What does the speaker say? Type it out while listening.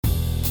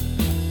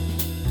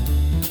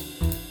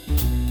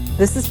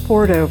This is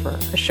Poured Over,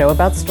 a show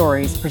about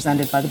stories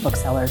presented by the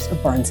booksellers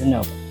of Barnes &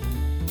 Noble.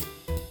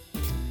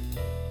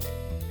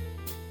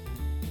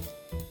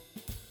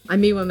 I'm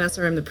Miwa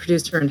Messer. I'm the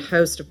producer and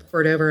host of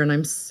Poured Over, and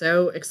I'm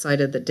so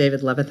excited that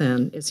David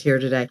Levithan is here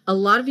today. A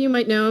lot of you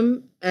might know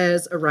him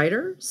as a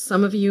writer.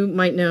 Some of you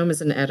might know him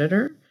as an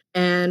editor.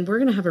 And we're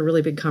going to have a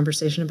really big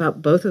conversation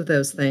about both of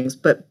those things.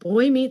 But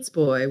Boy Meets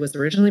Boy was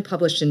originally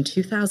published in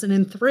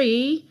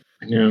 2003.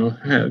 I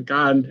know.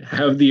 God,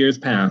 how have the years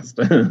passed?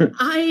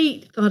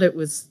 I thought it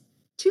was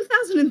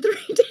 2003,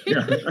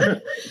 David. Yeah.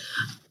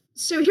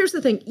 So here's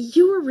the thing.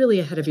 You were really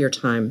ahead of your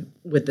time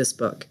with this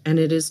book. And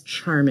it is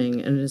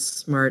charming, and it is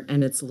smart,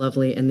 and it's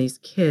lovely. And these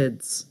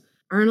kids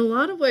are in a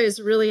lot of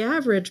ways really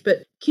average.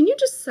 But can you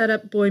just set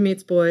up Boy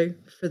Meets Boy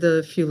for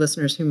the few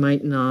listeners who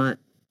might not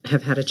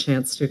have had a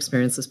chance to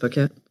experience this book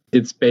yet?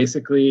 It's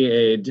basically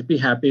a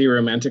dippy-happy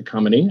romantic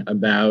comedy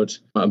about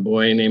a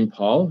boy named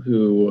Paul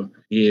who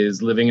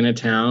is living in a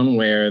town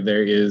where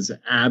there is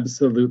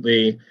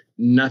absolutely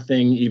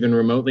nothing even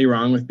remotely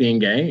wrong with being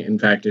gay. In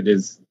fact, it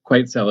is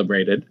quite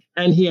celebrated.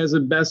 And he has a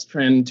best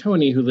friend,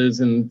 Tony, who lives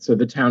in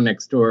the town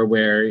next door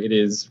where it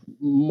is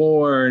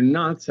more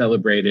not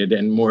celebrated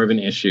and more of an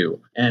issue.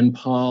 And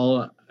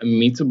Paul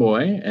meets a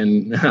boy,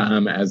 and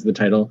as the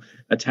title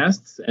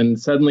attests, and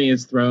suddenly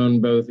is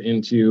thrown both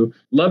into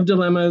love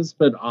dilemmas,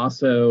 but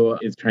also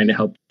is trying to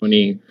help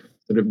Tony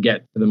sort of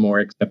get to the more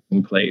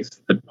accepting place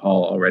that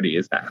Paul already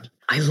is at.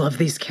 I love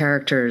these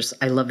characters.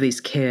 I love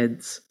these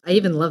kids. I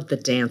even love the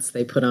dance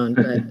they put on,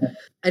 but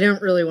I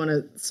don't really want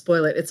to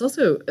spoil it. It's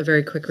also a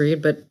very quick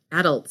read, but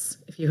adults,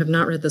 if you have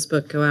not read this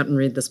book, go out and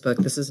read this book.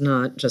 This is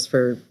not just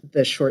for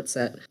the short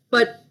set.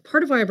 But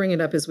part of why I bring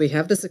it up is we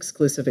have this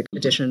exclusive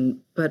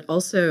edition, but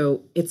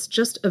also it's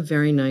just a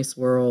very nice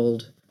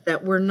world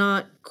that we're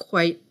not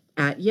quite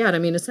at yet. I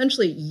mean,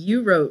 essentially,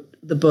 you wrote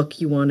the book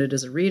you wanted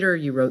as a reader.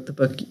 You wrote the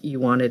book you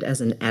wanted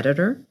as an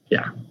editor.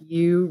 Yeah.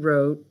 You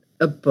wrote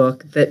a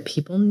book that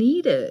people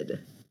needed.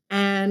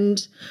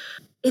 And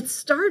it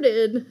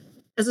started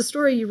as a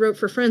story you wrote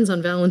for friends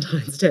on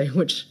Valentine's Day,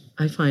 which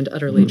I find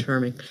utterly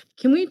charming.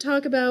 Can we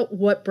talk about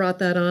what brought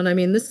that on? I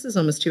mean, this is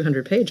almost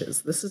 200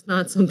 pages. This is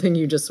not something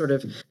you just sort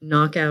of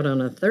knock out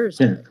on a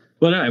Thursday. Yeah.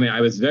 Well, no, I mean, I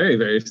was very,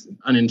 very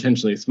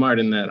unintentionally smart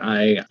in that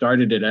I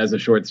started it as a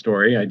short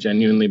story. I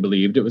genuinely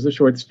believed it was a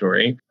short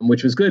story,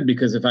 which was good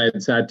because if I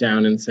had sat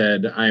down and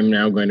said, I'm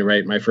now going to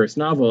write my first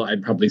novel,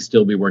 I'd probably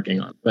still be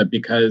working on it. But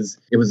because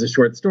it was a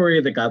short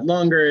story that got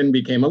longer and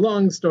became a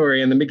long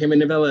story and then became a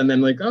novella, and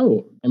then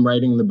I'm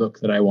writing the book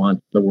that I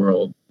want the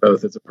world,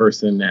 both as a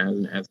person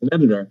and as an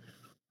editor.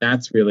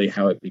 That's really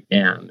how it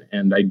began.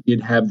 And I did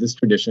have this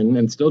tradition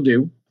and still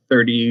do.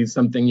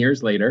 30-something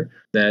years later,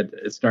 that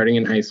starting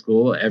in high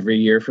school, every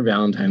year for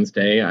Valentine's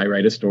Day, I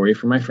write a story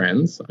for my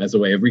friends as a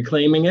way of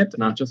reclaiming it,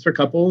 not just for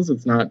couples.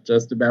 It's not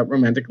just about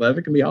romantic love.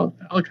 It can be all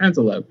kinds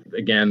of love.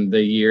 Again,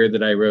 the year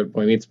that I wrote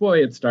Boy Meets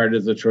Boy, it started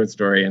as a short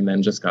story and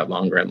then just got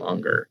longer and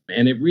longer.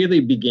 And it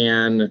really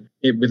began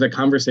with a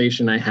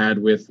conversation I had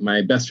with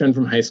my best friend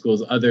from high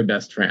school's other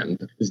best friend.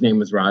 His name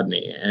was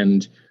Rodney.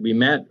 And we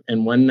met,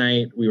 and one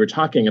night we were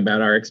talking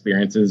about our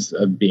experiences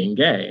of being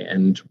gay.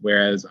 And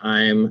whereas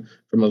I'm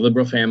from a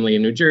liberal family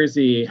in New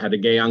Jersey, had a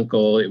gay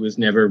uncle, it was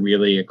never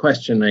really a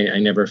question. I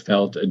never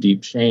felt a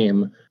deep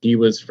shame. He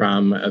was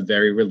from a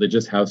very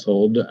religious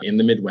household in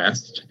the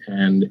Midwest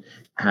and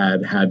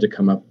had to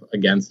come up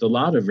against a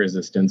lot of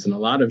resistance and a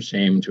lot of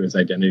shame to his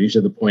identity to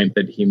the point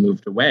that he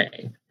moved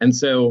away. And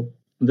so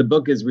the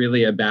book is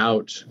really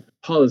about,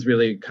 Paul is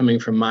really coming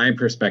from my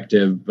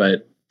perspective,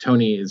 but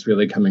Tony is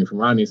really coming from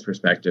Rodney's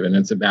perspective. And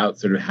it's about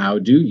sort of how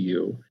do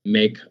you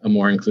make a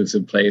more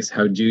inclusive place?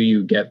 How do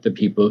you get the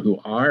people who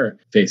are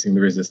facing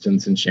the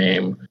resistance and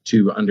shame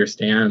to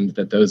understand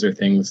that those are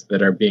things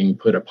that are being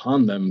put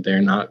upon them?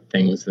 They're not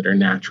things that are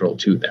natural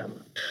to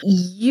them.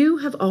 You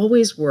have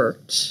always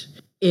worked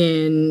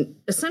in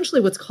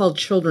essentially what's called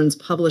children's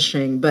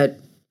publishing, but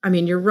I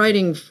mean, you're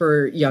writing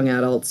for young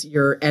adults,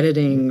 you're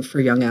editing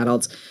for young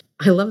adults.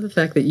 I love the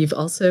fact that you've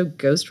also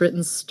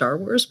ghostwritten Star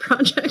Wars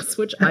projects,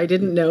 which I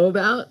didn't know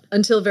about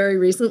until very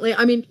recently.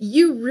 I mean,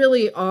 you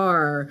really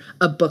are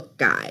a book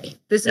guy.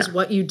 This is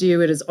what you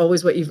do. It is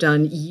always what you've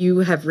done. You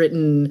have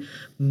written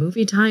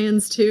movie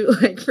tie-ins too,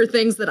 like for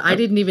things that I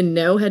didn't even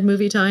know had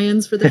movie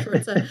tie-ins for the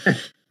short set.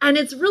 And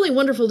it's really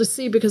wonderful to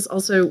see because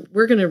also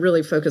we're going to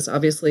really focus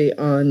obviously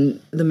on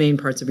the main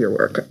parts of your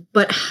work.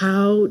 But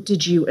how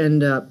did you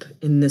end up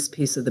in this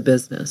piece of the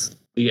business?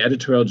 The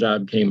editorial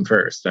job came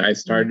first. I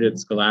started at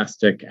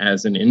Scholastic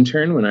as an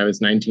intern when I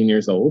was 19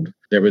 years old.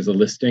 There was a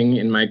listing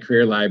in my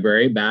career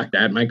library back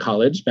at my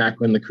college, back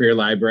when the career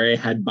library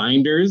had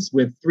binders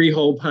with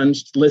 3-hole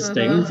punched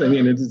listings. I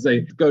mean, it's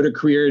like go to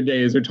career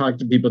days or talk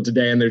to people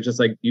today, and they're just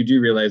like, you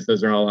do realize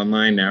those are all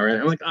online now, right?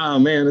 I'm like, oh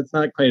man, it's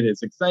not quite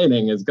as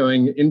exciting as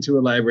going into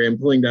a library and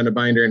pulling down a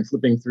binder and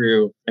flipping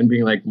through and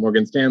being like,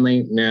 Morgan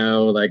Stanley,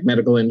 no, like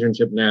medical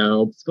internship,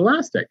 no,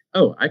 Scholastic.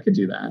 Oh, I could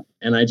do that.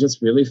 And I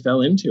just really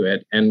fell into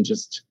it and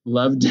just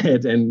loved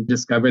it and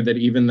discovered that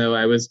even though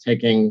I was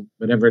taking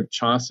whatever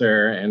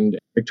Chaucer and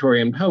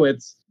Victorian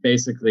poets,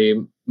 basically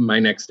my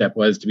next step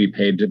was to be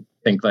paid to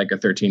think like a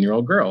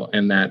 13-year-old girl.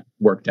 And that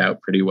worked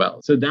out pretty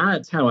well. So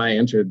that's how I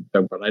entered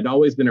the world. I'd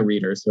always been a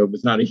reader, so it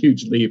was not a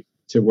huge leap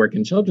to work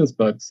in children's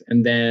books.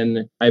 And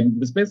then I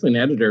was basically an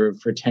editor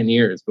for 10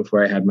 years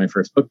before I had my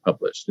first book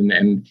published.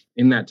 And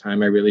in that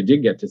time, I really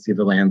did get to see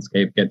the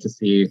landscape, get to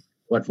see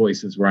what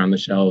voices were on the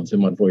shelves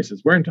and what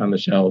voices weren't on the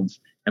shelves,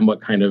 and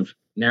what kind of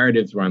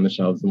narratives were on the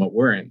shelves and what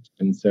weren't.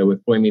 And so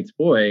with Boy Meets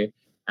Boy,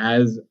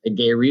 as a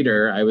gay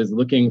reader, I was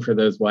looking for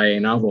those YA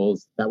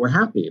novels that were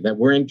happy, that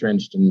weren't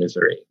drenched in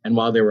misery. And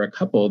while there were a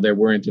couple, there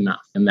weren't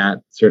enough. And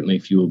that certainly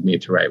fueled me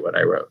to write what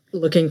I wrote.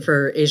 Looking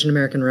for Asian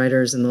American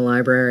writers in the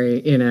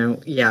library,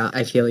 yeah,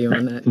 I feel you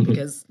on that,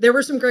 because there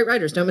were some great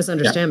writers, don't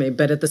misunderstand me.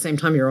 But at the same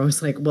time, you're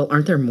always like, well,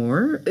 aren't there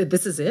more?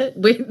 This is it?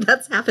 Wait,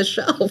 that's half a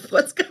shelf.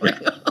 What's going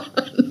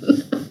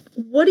on?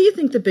 What do you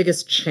think the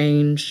biggest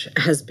change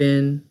has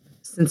been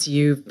since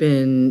you've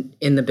been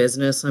in the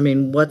business? I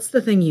mean, what's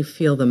the thing you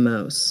feel the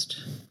most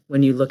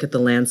when you look at the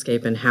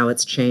landscape and how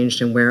it's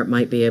changed and where it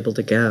might be able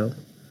to go?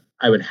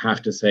 I would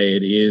have to say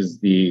it is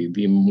the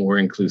more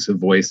inclusive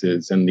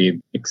voices and the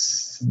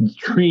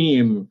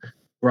extreme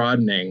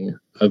broadening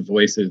of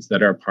voices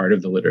that are part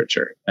of the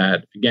literature.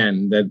 That,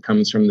 again, that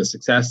comes from the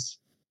success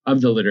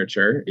of the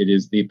literature. It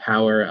is the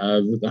power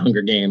of the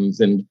Hunger Games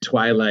and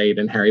Twilight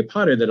and Harry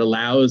Potter that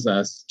allows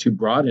us to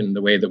broaden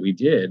the way that we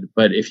did.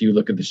 But if you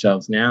look at the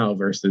shelves now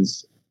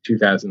versus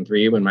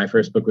 2003, when my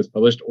first book was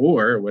published,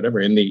 or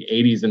whatever, in the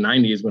 80s and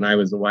 90s when I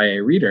was a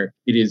YA reader,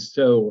 it is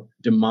so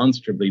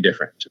demonstrably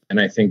different. And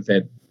I think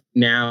that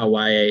now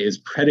YA is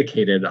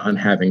predicated on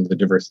having the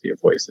diversity of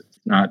voices,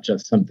 not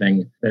just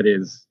something that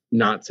is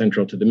not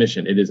central to the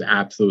mission. It is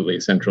absolutely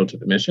central to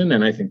the mission.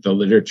 And I think the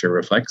literature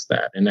reflects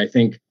that. And I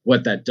think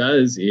what that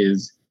does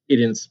is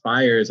it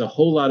inspires a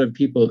whole lot of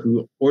people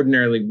who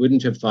ordinarily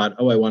wouldn't have thought,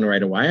 oh, I want to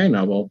write a YA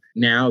novel.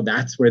 Now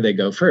that's where they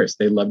go first.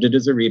 They loved it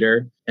as a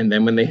reader. And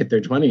then when they hit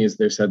their 20s,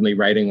 they're suddenly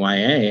writing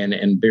YA.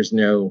 And there's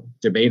no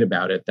debate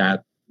about it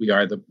that we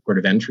are the port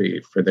of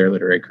entry for their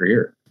literary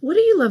career. What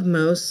do you love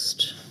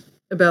most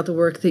about the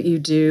work that you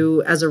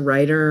do as a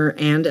writer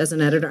and as an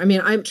editor? I mean,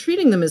 I'm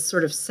treating them as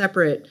sort of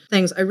separate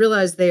things. I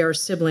realize they are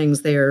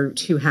siblings. They are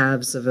two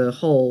halves of a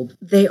whole.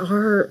 They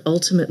are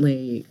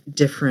ultimately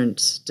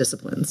different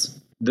disciplines.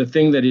 The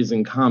thing that is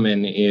in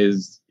common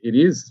is it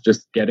is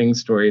just getting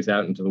stories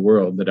out into the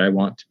world that I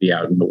want to be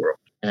out in the world.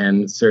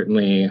 And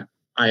certainly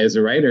I, as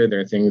a writer, there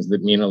are things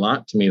that mean a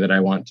lot to me that I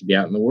want to be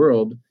out in the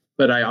world.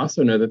 But I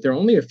also know that there are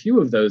only a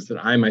few of those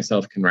that I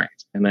myself can write.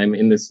 And I'm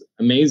in this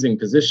amazing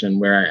position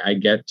where I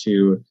get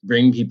to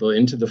bring people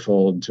into the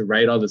fold to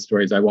write all the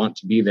stories I want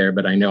to be there,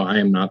 but I know I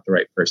am not the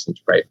right person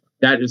to write.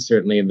 That is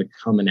certainly the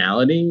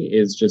commonality,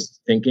 is just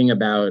thinking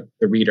about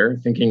the reader,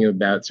 thinking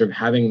about sort of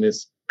having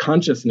this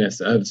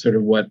consciousness of sort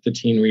of what the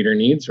teen reader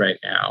needs right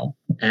now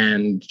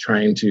and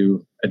trying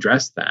to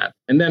address that.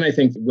 And then I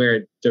think where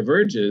it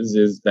diverges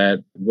is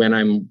that when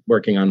I'm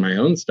working on my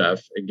own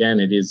stuff, again,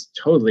 it is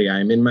totally,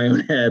 I'm in my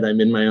own head, I'm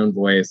in my own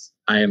voice,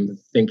 I am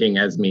thinking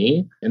as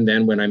me. And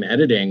then when I'm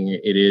editing,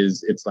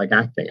 it's like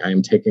acting. I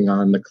am taking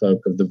on the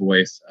cloak of the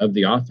voice of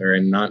the author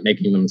and not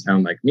making them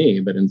sound like me,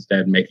 but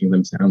instead making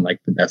them sound like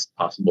the best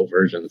possible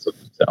versions of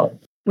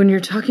themselves. When you're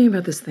talking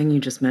about this thing you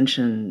just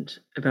mentioned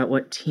about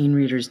what teen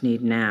readers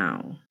need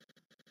now,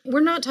 we're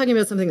not talking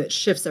about something that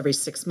shifts every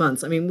 6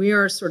 months. I mean, we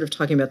are sort of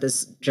talking about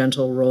this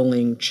gentle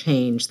rolling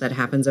change that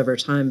happens over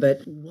time.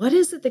 But what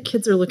is it that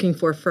kids are looking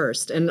for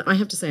first? And I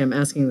have to say, I'm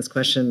asking this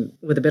question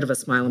with a bit of a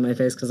smile on my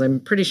face because I'm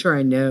pretty sure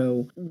I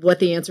know what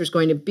the answer is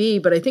going to be.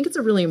 But I think it's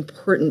a really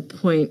important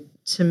point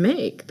to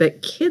make,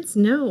 that kids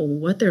know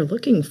what they're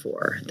looking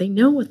for. They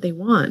know what they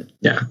want.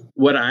 Yeah.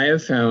 What I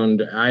have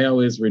found, I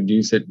always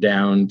reduce it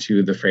down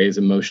to the phrase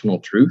emotional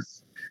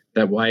truth,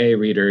 that YA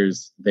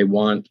readers, they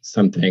want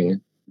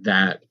something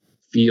that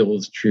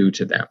feels true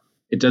to them.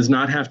 It does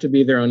not have to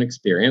be their own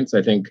experience.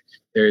 I think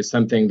there is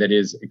something that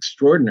is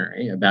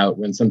extraordinary about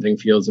when something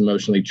feels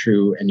emotionally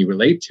true and you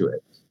relate to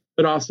it.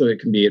 But also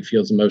it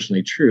feels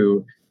emotionally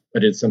true,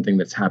 but it's something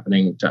that's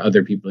happening to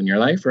other people in your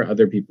life or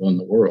other people in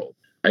the world.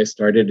 I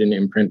started an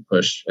imprint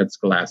push at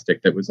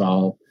Scholastic that was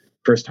all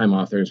first-time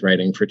authors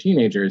writing for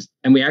teenagers.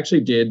 And we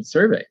actually did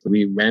surveys.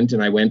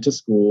 I went to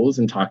schools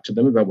and talked to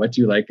them about what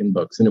do you like in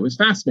books. And it was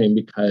fascinating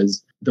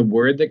because the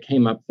word that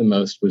came up the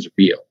most was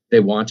real. They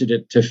wanted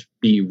it to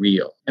be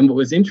real. And what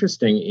was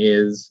interesting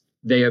is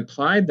they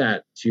applied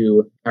that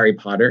to Harry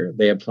Potter.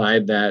 They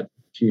applied that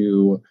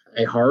to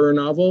a horror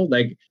novel.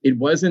 Like, it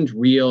wasn't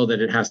real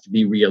that it has to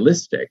be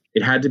realistic.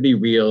 It had to be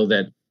real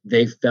that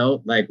they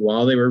felt like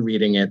while they were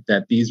reading it,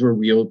 that these were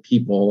real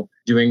people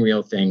doing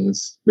real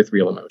things with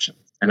real emotions.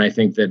 And I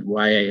think that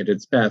YA at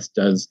its best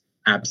does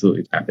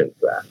absolutely tap into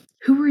that.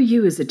 Who were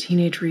you as a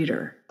teenage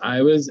reader?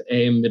 I was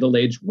a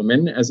middle-aged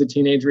woman as a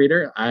teenage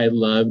reader. I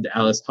loved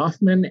Alice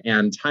Hoffman,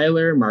 Ann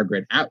Tyler,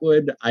 Margaret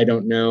Atwood. I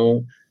don't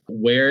know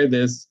where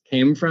this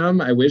came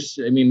from. I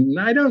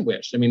don't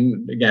wish. I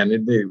mean, again,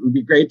 it would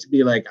be great to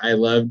be like, I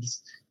loved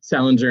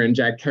Salinger and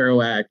Jack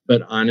Kerouac,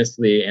 but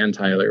honestly, Ann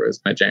Tyler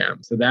was my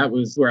jam. So that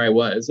was where I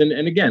was. And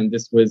again,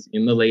 this was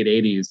in the late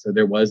 80s, so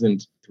there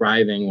wasn't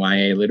thriving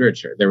YA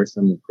literature. There were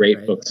some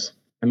great books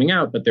coming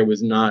out, but there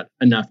was not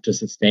enough to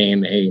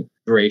sustain a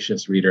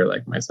voracious reader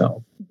like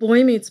myself.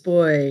 Boy Meets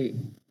Boy,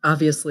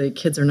 obviously,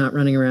 kids are not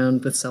running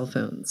around with cell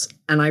phones.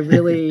 And I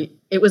really,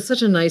 it was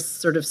such a nice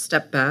sort of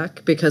step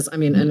back because, I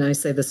mean, and I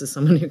say this as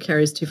someone who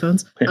carries 2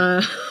 phones.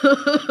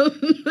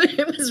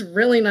 It was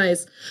really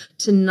nice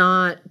to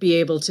not be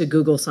able to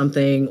Google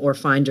something or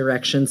find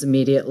directions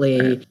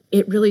immediately.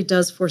 It really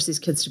does force these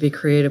kids to be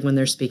creative when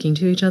they're speaking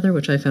to each other,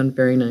 which I found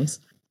very nice.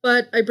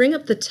 But I bring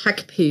up the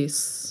tech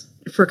piece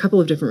for a couple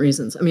of different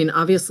reasons. I mean,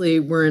 obviously,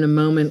 we're in a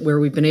moment where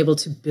we've been able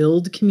to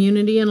build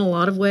community in a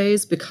lot of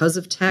ways because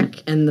of tech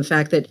and the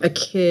fact that a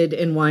kid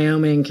in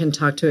Wyoming can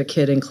talk to a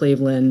kid in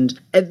Cleveland.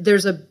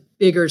 There's a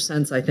bigger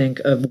sense, I think,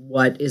 of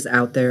what is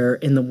out there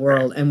in the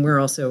world. And we're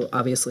also,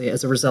 obviously,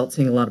 as a result,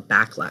 seeing a lot of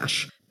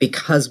backlash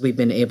because we've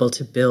been able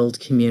to build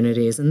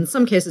communities. And in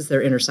some cases,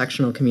 they're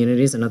intersectional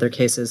communities. In other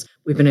cases,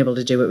 we've been able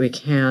to do what we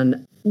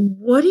can.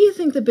 What do you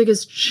think the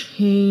biggest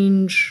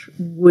change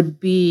would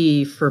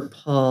be for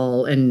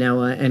Paul and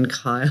Noah and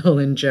Kyle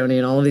and Joni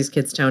and all of these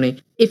kids, Tony?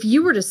 If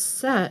you were to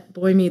set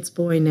Boy Meets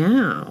Boy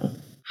now,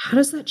 how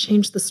does that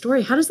change the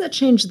story? How does that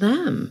change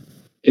them?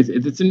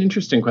 It's an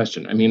interesting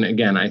question. I mean,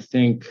 again, I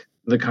think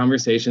the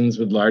conversations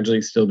would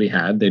largely still be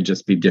had. They'd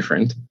just be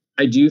different.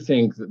 I do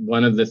think that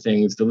one of the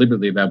things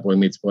deliberately about Boy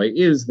Meets Boy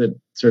is that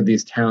sort of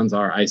these towns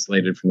are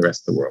isolated from the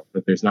rest of the world,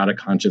 that there's not a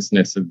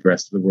consciousness of the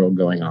rest of the world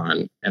going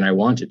on. And I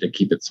wanted to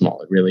keep it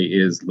small. It really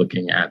is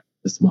looking at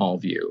the small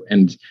view.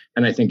 And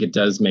I think it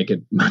does make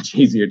it much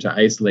easier to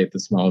isolate the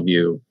small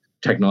view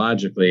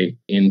technologically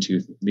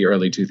into the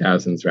early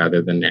 2000s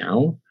rather than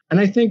now. And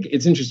I think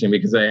it's interesting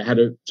because I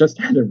just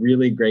had a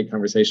really great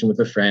conversation with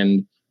a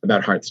friend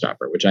about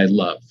Heartstopper, which I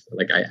love.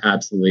 Like, I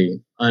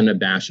absolutely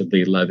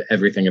unabashedly love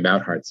everything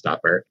about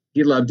Heartstopper.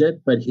 He loved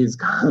it, but his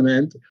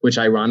comment, which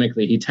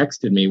ironically he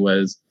texted me,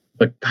 was,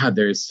 but God,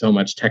 there's so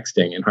much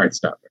texting in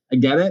Heartstopper. I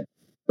get it,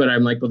 but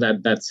I'm like, well,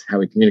 that's how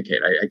we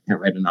communicate. I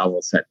can't write a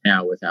novel set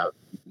now without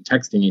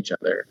texting each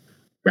other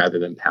rather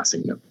than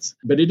passing notes.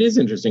 But it is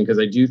interesting because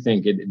I do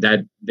think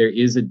that there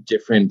is a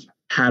different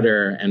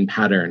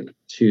pattern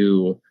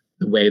to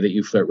the way that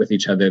you flirt with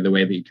each other, the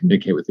way that you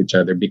communicate with each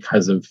other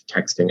because of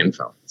texting and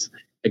phones.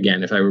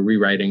 Again, if I were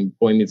rewriting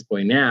Boy Meets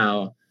Boy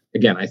now,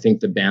 again, I think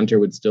the banter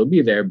would still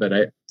be there,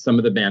 but some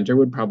of the banter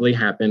would probably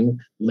happen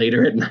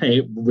later at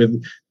night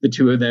with the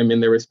two of them in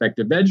their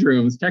respective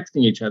bedrooms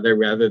texting each other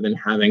rather than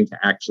having to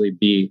actually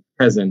be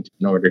present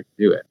in order to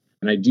do it.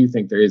 And I do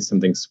think there is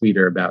something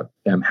sweeter about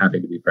them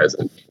having to be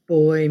present.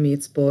 Boy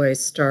Meets Boy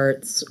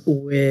starts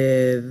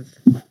with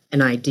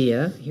an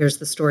idea. Here's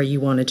the story you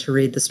wanted to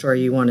read, the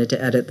story you wanted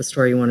to edit, the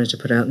story you wanted to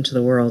put out into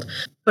the world.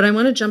 But I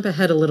want to jump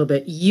ahead a little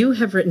bit. You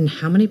have written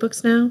how many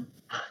books now?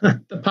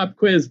 The pop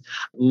quiz.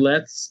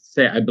 Let's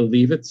say, I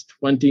believe it's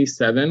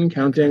 27,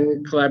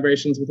 counting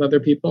collaborations with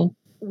other people.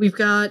 We've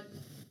got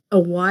a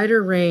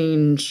wider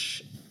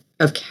range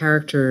of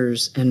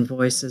characters and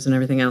voices and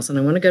everything else. And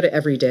I want to go to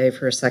Everyday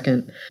for a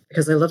second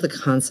because I love the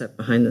concept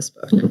behind this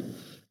book.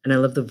 And I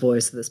love the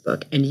voice of this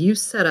book. And you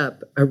set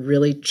up a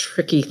really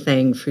tricky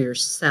thing for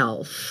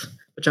yourself,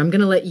 which I'm going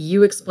to let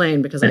you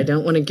explain because I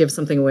don't want to give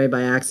something away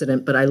by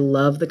accident, but I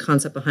love the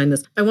concept behind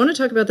this. I want to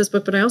talk about this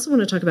book, but I also want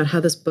to talk about how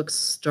this book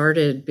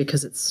started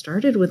because it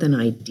started with an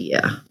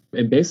idea.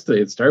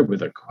 It started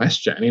with a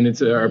question. I mean,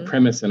 it's our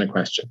premise and a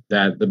question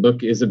that the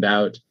book is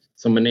about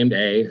someone named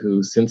A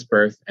who since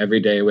birth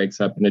every day wakes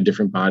up in a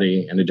different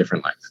body and a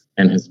different life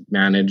and has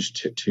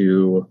managed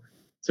to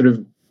sort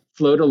of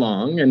float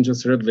along and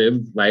just sort of live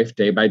life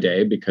day by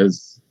day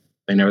because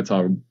they know it's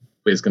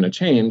always going to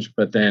change.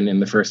 But then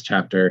in the first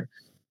chapter,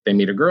 they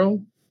meet a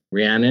girl,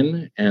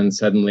 Rhiannon, and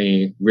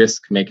suddenly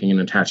risk making an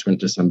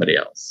attachment to somebody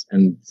else.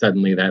 And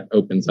suddenly that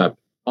opens up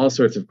all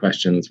sorts of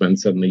questions when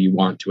suddenly you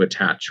want to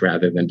attach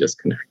rather than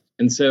disconnect.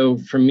 And so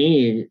for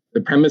me,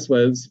 the premise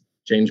was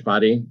change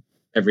body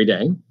every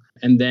day.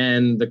 And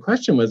then the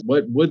question was,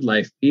 what would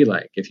life be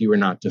like if you were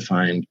not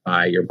defined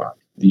by your body?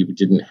 You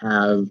didn't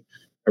have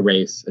a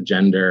race, a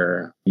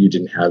gender, you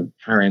didn't have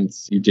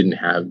parents, you didn't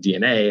have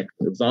DNA.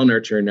 It was all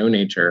nurture, no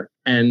nature.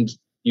 And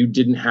you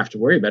didn't have to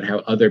worry about how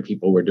other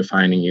people were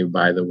defining you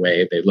by the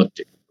way they looked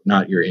at you,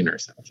 not your inner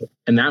self.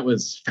 And that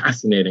was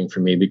fascinating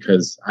for me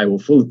because I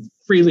will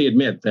freely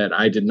admit that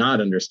I did not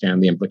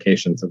understand the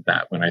implications of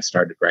that when I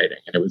started writing.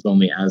 And it was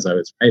only as I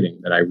was writing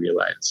that I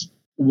realized.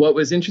 What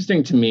was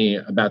interesting to me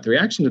about the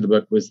reaction to the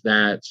book was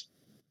that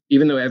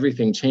even though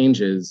everything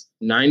changes,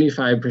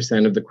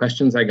 95% of the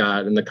questions I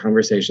got and the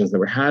conversations that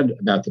were had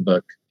about the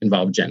book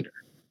involved gender.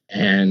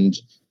 And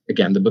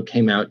again, the book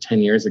came out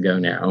 10 years ago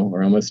now,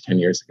 or almost 10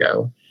 years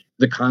ago.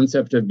 The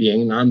concept of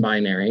being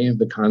non-binary,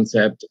 the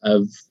concept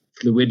of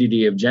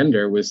fluidity of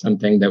gender was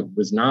something that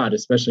was not,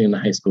 especially in the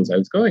high schools I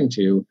was going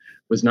to,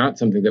 was not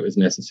something that was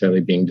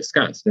necessarily being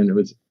discussed. And it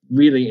was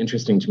really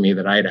interesting to me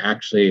that I had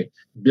actually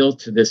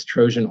built this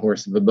Trojan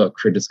horse of a book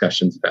for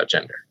discussions about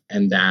gender.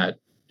 And that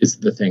is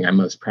the thing I'm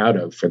most proud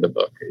of for the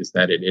book, is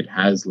that it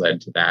has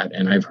led to that.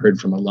 And I've heard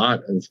from a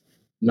lot of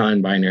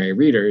non-binary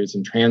readers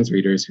and trans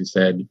readers who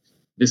said,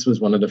 this was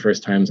one of the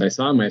first times I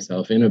saw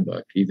myself in a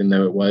book, even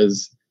though it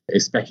was a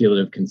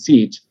speculative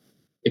conceit,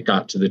 it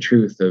got to the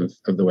truth of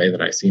the way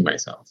that I see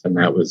myself. And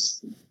that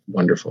was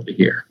wonderful to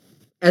hear.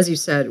 As you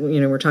said,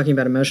 we're talking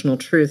about emotional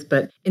truth,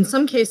 but in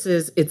some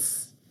cases,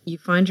 you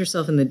find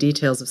yourself in the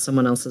details of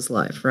someone else's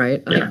life,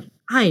 right? Yeah.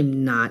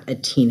 I'm not a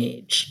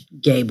teenage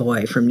gay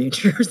boy from New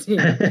Jersey.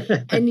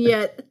 And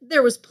yet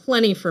there was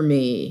plenty for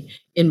me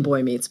in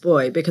Boy Meets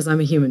Boy because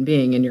I'm a human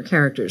being and your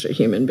characters are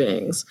human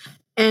beings.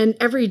 And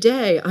every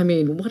day,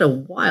 what a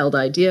wild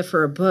idea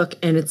for a book.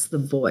 And it's the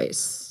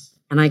voice.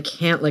 And I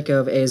can't let go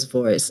of A's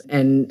voice.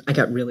 And I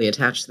got really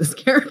attached to this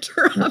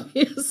character,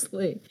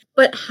 obviously.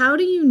 But how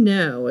do you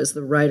know, as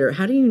the writer,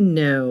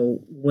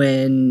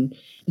 when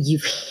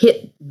you've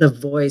hit the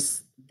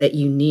voice that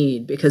you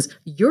need? Because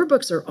your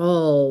books are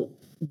all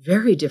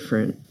very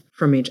different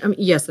from each.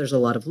 Yes, there's a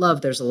lot of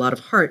love, there's a lot of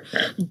heart,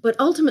 but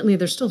ultimately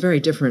they're still very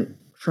different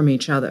from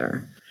each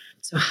other.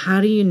 So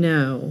how do you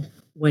know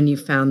when you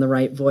found the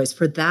right voice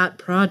for that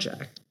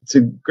project? It's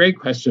a great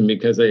question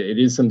because it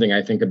is something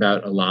I think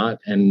about a lot.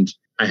 And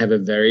I have a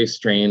very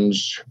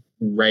strange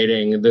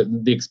writing.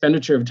 The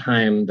expenditure of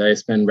time that I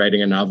spend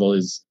writing a novel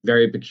is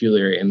very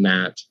peculiar in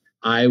that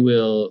I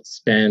will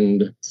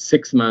spend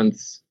 6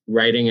 months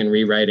writing and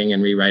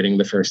rewriting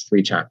the first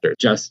 3 chapters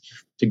just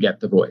to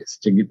get the voice,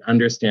 to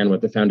understand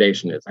what the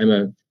foundation is. I'm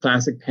a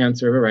classic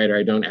pantser of a writer.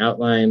 I don't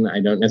outline. I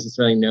don't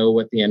necessarily know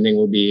what the ending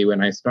will be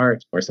when I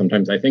start, or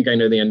sometimes I think I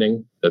know the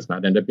ending, does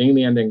not end up being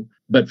the ending.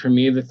 But for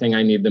me, the thing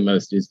I need the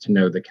most is to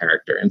know the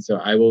character. And so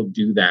I will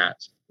do that.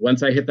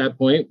 Once I hit that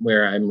point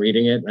where I'm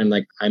reading it,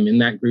 I'm in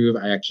that groove,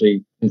 I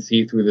actually can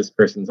see through this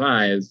person's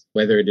eyes,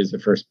 whether it is a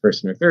first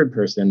person or third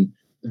person,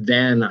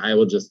 then I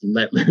will just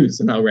let loose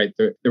and I'll write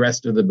the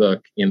rest of the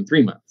book in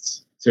 3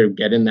 months. So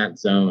get in that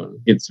zone.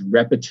 It's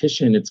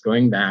repetition. It's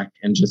going back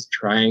and just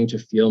trying to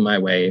feel my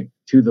way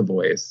to the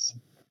voice.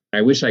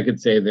 I wish I could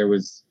say there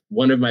was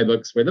one of my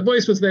books where the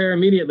voice was there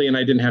immediately and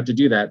I didn't have to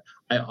do that.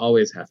 I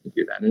always have to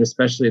do that. And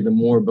especially the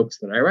more books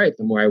that I write,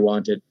 the more I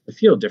want it to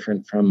feel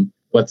different from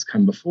what's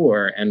come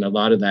before. And a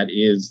lot of that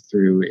is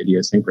through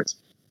idiosyncrasy.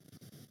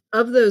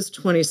 Of those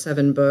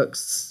 27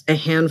 books, a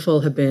handful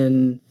have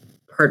been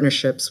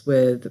partnerships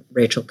with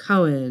Rachel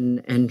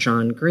Cohen and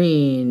John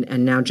Green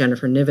and now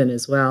Jennifer Niven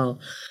as well.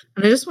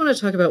 And I just want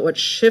to talk about what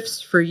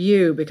shifts for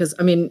you, because,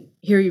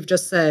 here you've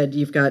just said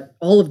you've got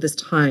all of this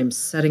time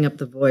setting up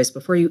the voice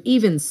before you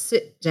even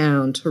sit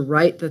down to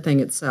write the thing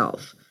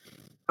itself.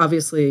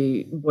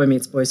 Obviously, Boy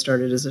Meets Boy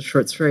started as a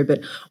short story,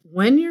 but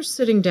when you're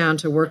sitting down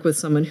to work with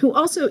someone who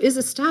also is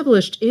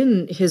established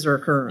in his or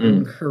her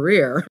own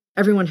career,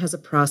 everyone has a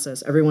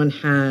process, everyone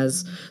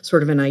has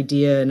sort of an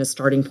idea and a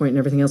starting point and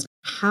everything else.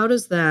 How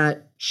does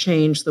that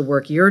change the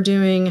work you're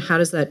doing? How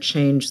does that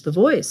change the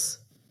voice?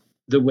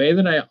 The way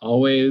that I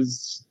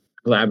always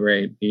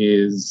collaborate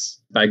is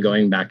by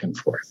going back and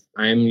forth.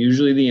 I'm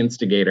usually the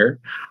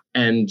instigator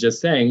and just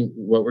saying,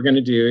 what we're going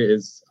to do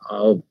is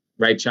I'll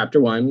write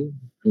chapter 1.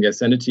 I'm going to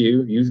send it to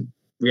you. You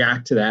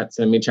react to that,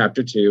 send me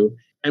chapter 2.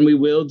 And we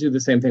will do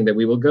the same thing, that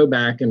we will go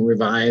back and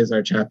revise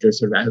our chapters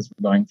sort of as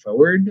we're going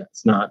forward.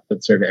 It's not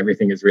that sort of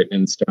everything is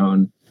written in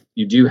stone.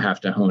 You do have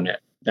to hone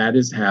it. That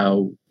is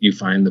how you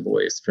find the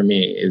voice for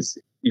me, is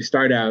you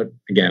start out,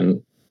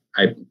 again,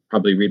 I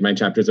probably read my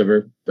chapters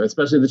over,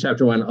 especially the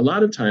chapter 1, a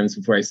lot of times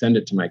before I send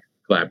it to my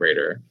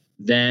collaborator.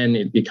 Then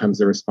it becomes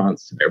a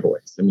response to their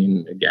voice.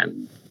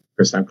 Again,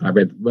 person I've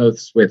collaborated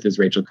most with is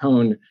Rachel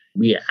Cohen.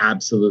 We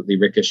absolutely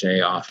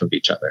ricochet off of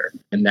each other.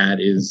 And that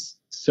is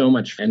so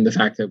much. And the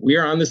fact that we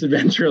are on this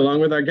adventure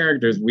along with our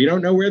characters, we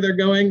don't know where they're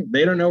going.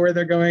 They don't know where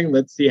they're going.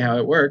 Let's see how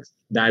it works.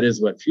 That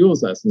is what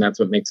fuels us. And that's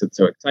what makes it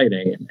so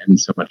exciting and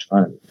so much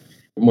fun.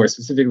 More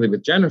specifically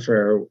with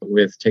Jennifer,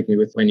 with Take Me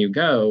With When You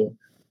Go,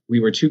 we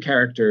were 2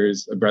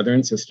 characters, a brother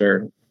and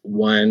sister.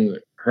 One,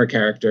 her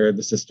character,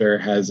 the sister,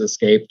 has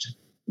escaped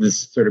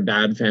this sort of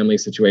bad family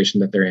situation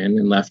that they're in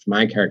and left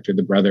my character,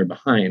 the brother,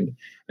 behind.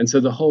 And so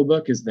the whole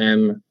book is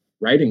them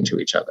writing to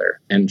each other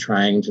and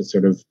trying to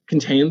sort of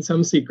contain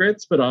some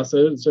secrets, but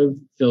also sort of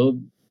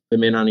fill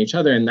them in on each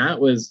other. And that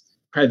was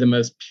probably the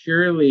most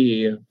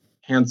purely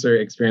pantser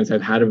experience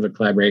I've had of a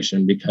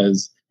collaboration,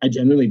 because I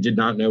genuinely did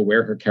not know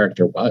where her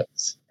character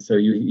was. So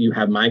you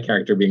have my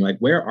character being like,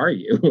 where are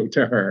you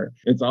to her?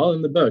 It's all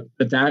in the book.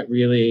 But that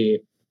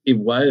really,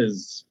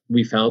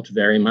 we felt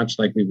very much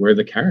like we were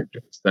the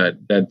characters, that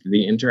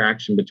the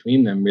interaction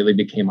between them really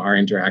became our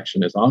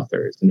interaction as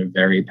authors in a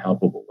very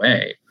palpable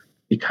way,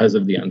 because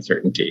of the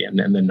uncertainty and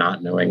the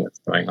not knowing what's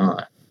going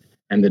on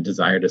and the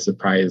desire to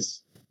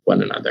surprise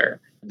one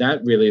another.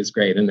 That really is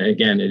great. And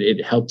again,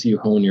 it helps you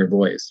hone your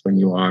voice when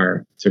you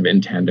are sort of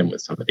in tandem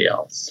with somebody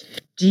else.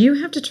 Do you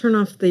have to turn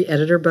off the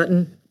editor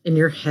button in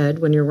your head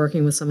when you're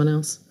working with someone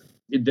else?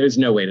 There's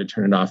no way to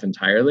turn it off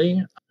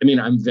entirely.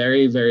 I'm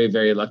very, very,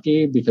 very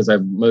lucky because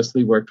I've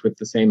mostly worked with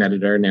the same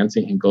editor,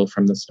 Nancy Hinkle,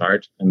 from the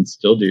start, and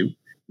still do.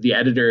 the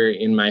editor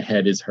in my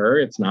head is her.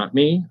 It's not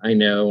me. I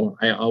know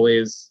I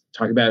always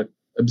talk about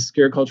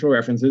obscure cultural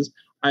references.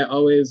 I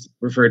always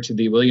refer to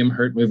the William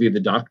Hurt movie,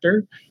 The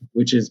Doctor,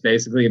 which is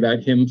basically about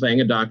him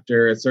playing a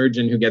doctor, a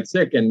surgeon who gets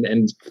sick. And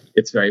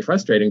it's very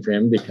frustrating for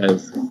him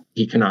because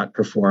he cannot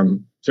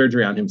perform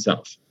surgery on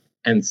himself.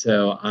 And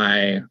so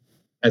I,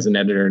 as an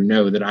editor,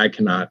 know that I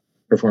cannot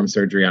perform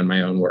surgery on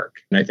my own work.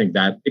 And I think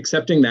that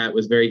accepting that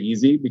was very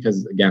easy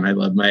because, again, I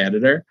love my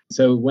editor.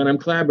 So when I'm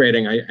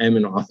collaborating, I am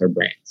an author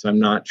brain. So I'm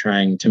not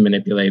trying to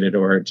manipulate it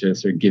or to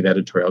sort of give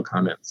editorial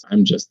comments.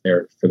 I'm just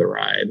there for the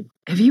ride.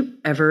 Have you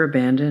ever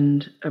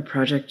abandoned a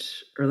project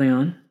early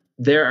on?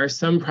 There are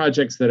some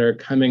projects that are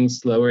coming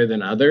slower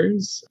than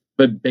others.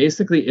 But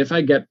basically, if I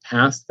get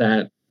past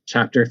that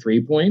chapter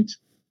 3 point,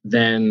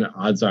 then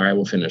odds are I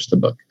will finish the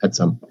book at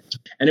some point.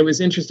 And it was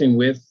interesting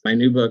with my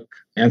new book,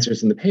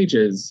 Answers in the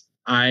Pages.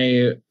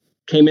 I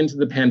came into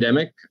the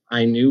pandemic.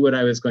 I knew what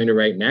I was going to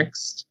write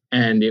next.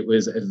 And it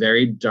was a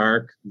very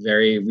dark,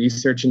 very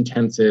research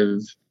intensive,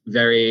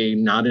 very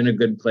not in a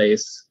good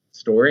place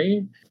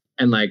story.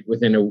 And like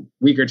within a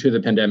week or two of the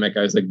pandemic,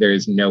 I was like, there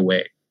is no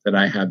way that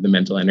I have the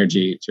mental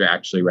energy to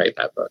actually write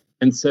that book.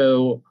 And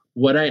so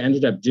what I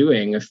ended up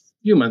doing a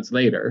few months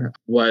later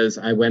was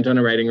I went on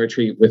a writing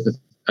retreat with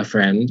a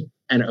friend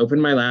and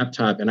opened my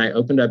laptop, and I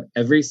opened up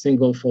every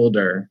single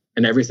folder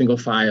and every single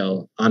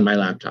file on my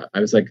laptop. I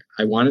was like,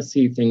 I want to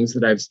see things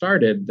that I've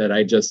started that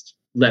I just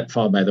let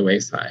fall by the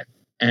wayside.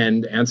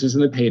 And Answers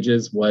in the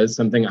Pages was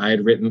something I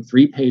had written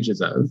 3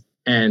 pages of.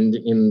 And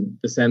in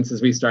the sense,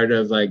 as we started,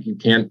 of like, you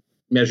can't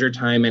measure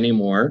time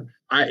anymore.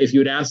 If you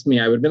had asked me,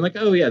 I would have been like,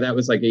 oh yeah, that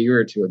was like a year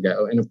or two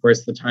ago. And of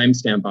course, the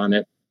timestamp on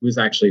it was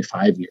actually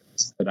 5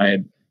 years that I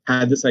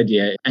had this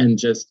idea. And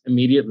just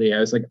immediately I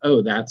was like,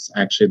 oh, that's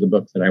actually the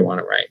book that I want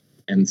to write.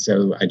 And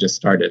so I just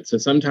started. So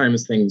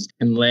sometimes things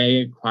can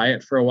lay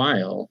quiet for a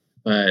while,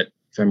 but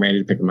if I'm ready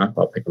to pick them up,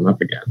 I'll pick them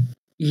up again.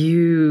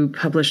 You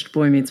published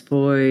Boy Meets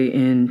Boy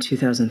in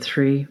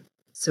 2003.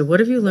 So what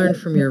have you learned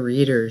from your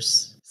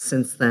readers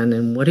since then?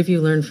 And what have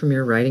you learned from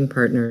your writing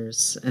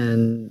partners?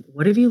 And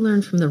what have you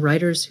learned from the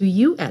writers who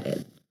you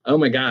edit? Oh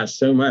my gosh,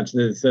 so much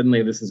that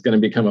suddenly this is going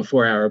to become a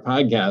 4-hour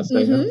podcast.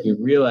 I hope you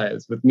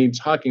realize with me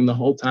talking the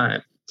whole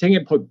time. Taking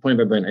it point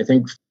by point, I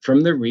think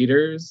from the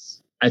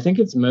readers, I think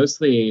it's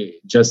mostly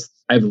just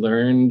I've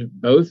learned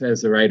both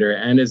as a writer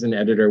and as an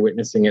editor,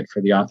 witnessing it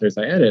for the authors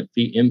I edit,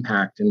 the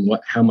impact and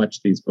how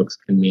much these books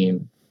can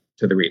mean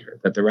to the reader.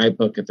 That the right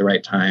book at the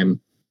right time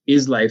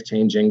is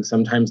life-changing,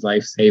 sometimes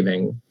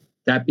life-saving.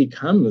 That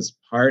becomes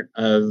part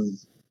of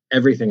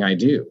everything I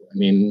do. I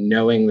mean,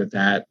 knowing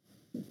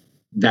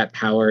that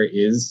power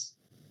is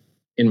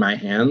in my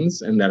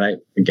hands and that I,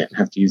 again,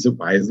 have to use it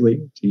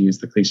wisely, to use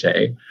the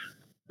cliche.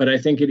 But I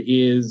think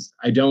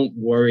I don't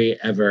worry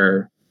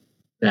ever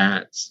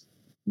that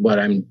what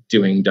I'm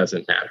doing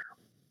doesn't matter.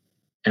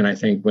 And I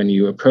think when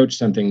you approach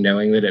something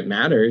knowing that it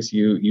matters,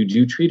 you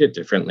do treat it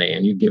differently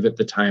and you give it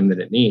the time that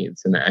it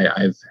needs. And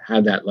I've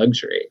had that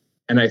luxury.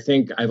 And I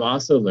think I've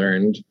also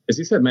learned, as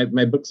you said,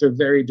 my books are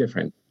very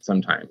different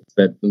sometimes.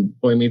 That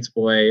Boy Meets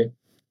Boy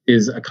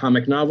is a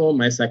comic novel.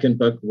 My second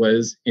book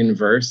was in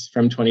verse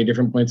from 20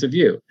 different points of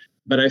view.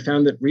 But I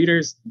found that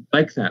readers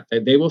like that.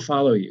 They will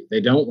follow you. They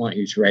don't want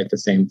you to write the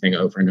same thing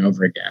over and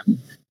over again.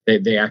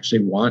 They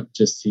actually want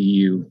to see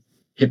you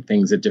hit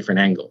things at different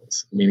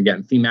angles. I mean,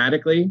 again,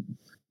 thematically,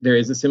 there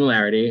is a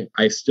similarity.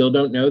 I still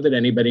don't know that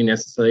anybody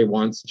necessarily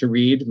wants to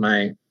read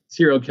my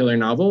serial killer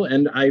novel.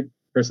 And I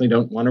personally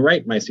don't want to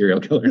write my serial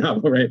killer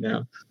novel right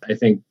now. I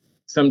think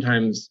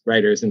sometimes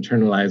writers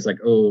internalize like,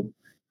 oh,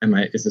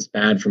 is this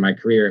bad for my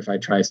career if I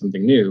try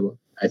something new?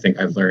 I think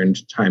I've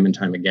learned time and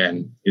time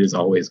again, it is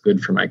always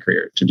good for my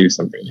career to do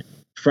something new.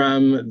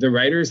 From the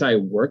writers I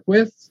work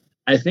with,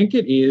 I think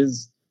it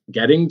is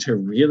getting to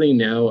really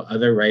know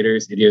other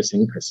writers'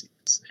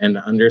 idiosyncrasies and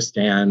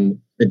understand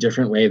the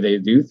different way they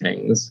do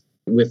things.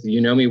 With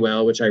You Know Me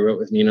Well, which I wrote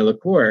with Nina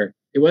LaCour,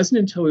 it wasn't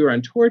until we were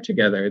on tour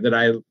together that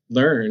I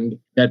learned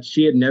that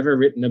she had never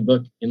written a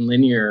book in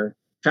linear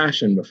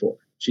fashion before.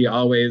 She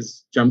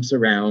always jumps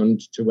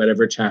around to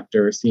whatever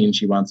chapter or scene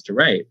she wants to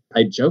write.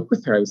 I joke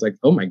with her. I was like,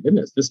 oh my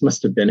goodness, this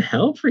must have been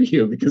hell for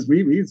you because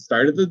we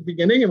started at the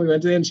beginning and we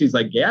went to the end. She's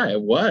like, yeah,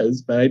 it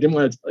was, but I didn't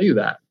want to tell you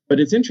that.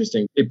 But it's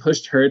interesting. It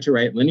pushed her to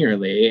write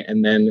linearly.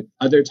 And then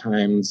other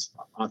times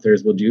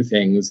authors will do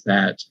things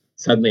that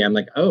suddenly I'm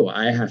like, oh,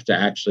 I have to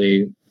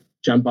actually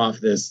jump off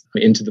this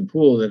into the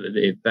pool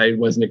that I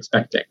wasn't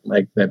expecting.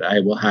 Like that I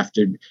will have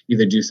to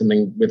either do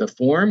something with a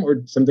form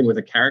or something with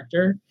a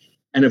character.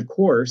 And of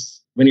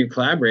course, when you're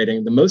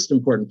collaborating, the most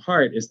important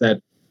part is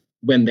that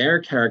when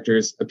their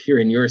characters appear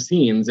in your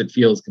scenes, it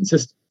feels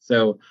consistent.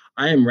 So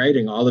I am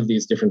writing all of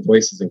these different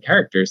voices and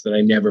characters that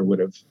I never would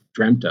have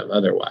dreamt of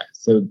otherwise.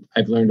 So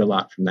I've learned a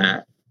lot from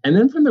that. And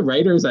then from the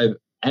writers I've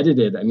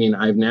edited,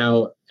 I've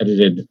now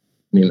edited,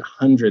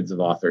 hundreds of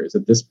authors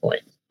at this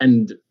point.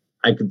 And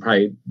I could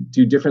probably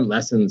do different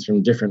lessons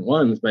from different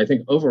ones. But I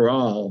think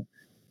overall,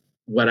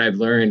 what I've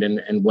learned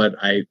and what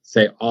I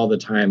say all the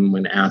time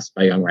when asked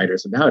by young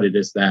writers about it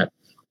is that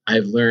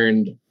I've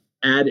learned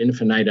ad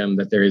infinitum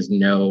that there is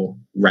no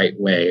right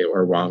way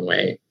or wrong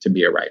way to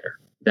be a writer,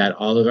 that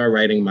all of our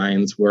writing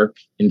minds work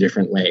in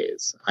different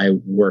ways. I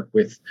work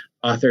with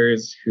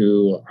authors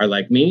who are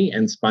like me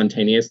and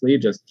spontaneously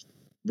just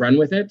run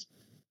with it.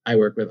 I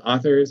work with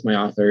authors. My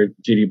author,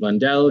 Judy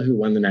Blundell, who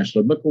won the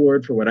National Book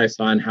Award for What I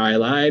Saw and How I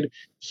Lied,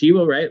 she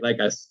will write like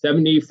a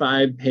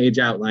 75-page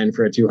outline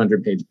for a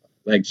 200-page book.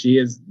 Like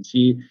she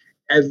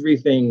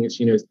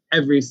knows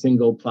every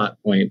single plot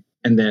point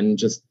and then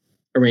just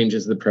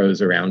arranges the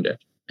prose around it.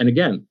 And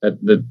again,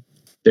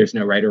 there's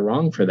no right or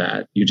wrong for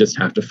that. You just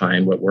have to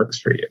find what works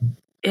for you.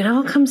 It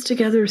all comes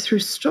together through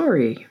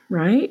story,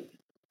 right?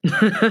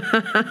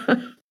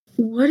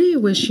 What do you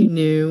wish you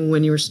knew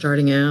when you were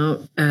starting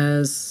out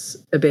as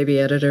a baby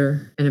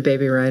editor and a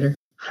baby writer?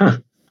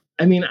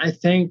 I mean, I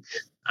think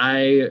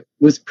I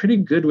was pretty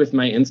good with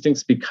my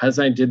instincts because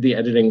I did the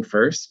editing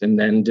first and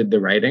then did the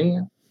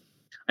writing.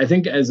 I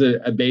think as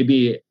a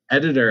baby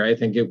editor, I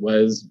think it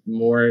was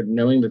more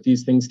knowing that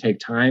these things take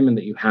time and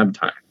that you have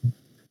time.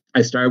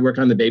 I started work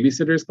on the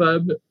Babysitters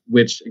Club,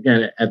 which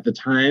again, at the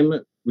time,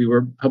 we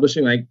were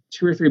publishing like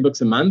 2 or 3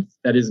 books a month.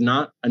 That is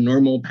not a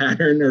normal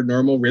pattern or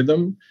normal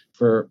rhythm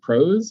for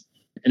prose.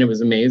 And it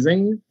was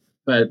amazing.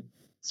 But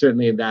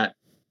certainly that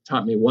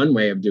taught me one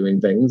way of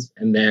doing things.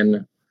 And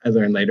then I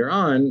learned later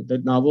on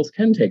that novels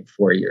can take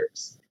 4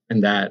 years.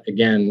 And that,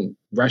 again,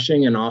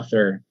 rushing an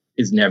author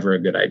is never a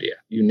good idea.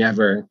 You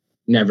never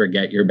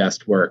get your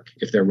best work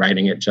if they're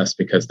writing it just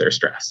because they're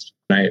stressed.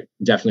 And I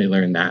definitely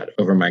learned that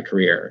over my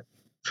career.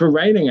 For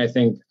writing, I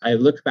think I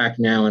look back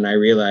now and I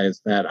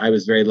realize that I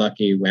was very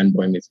lucky when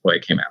Boy Meets Boy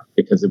came out,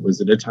 because it was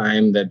at a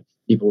time that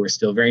people were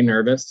still very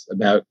nervous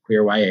about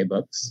queer YA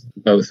books,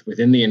 both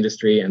within the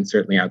industry and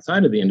certainly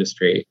outside of the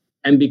industry.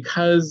 And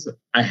because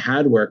I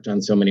had worked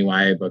on so many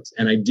YA books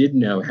and I did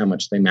know how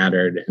much they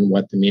mattered and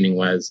what the meaning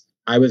was,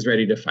 I was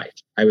ready to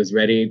fight. I was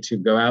ready to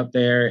go out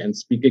there and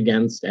speak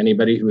against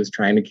anybody who was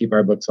trying to keep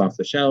our books off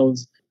the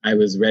shelves. I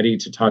was ready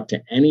to talk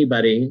to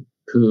anybody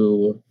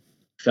who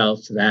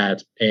felt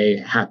that a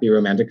happy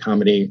romantic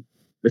comedy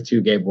with 2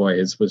 gay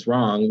boys was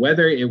wrong,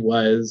 whether it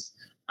was,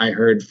 I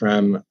heard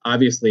from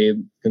obviously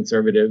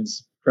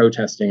conservatives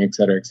protesting, et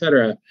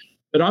cetera,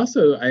 but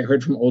also I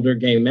heard from older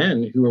gay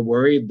men who were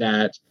worried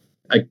that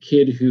a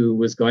kid who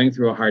was going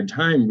through a hard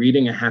time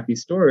reading a happy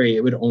story,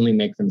 it would only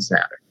make them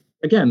sadder.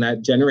 Again,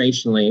 that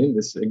generationally,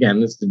 this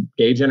the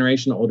gay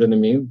generation older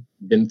than me,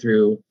 been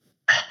through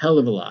a hell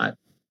of a lot.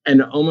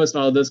 And almost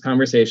all of those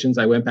conversations,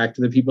 I went back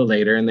to the people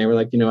later and they were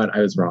like, you know what, I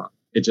was wrong.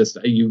 It just,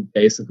 you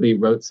basically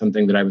wrote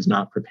something that I was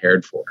not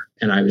prepared for.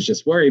 And I was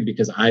just worried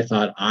because I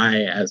thought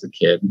I, as a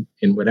kid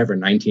in whatever,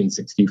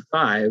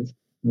 1965,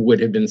 would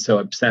have been so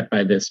upset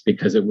by this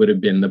because it would have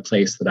been the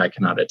place that I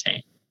cannot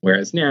attain.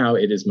 Whereas now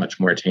it is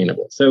much more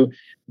attainable. So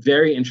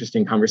very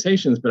interesting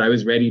conversations, but I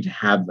was ready to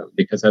have them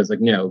because I was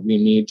like, no, we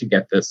need to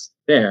get this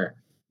there.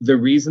 The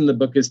reason the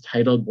book is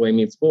titled Boy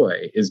Meets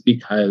Boy is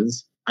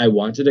because I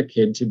wanted a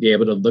kid to be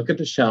able to look at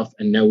the shelf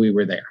and know we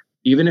were there.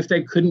 Even if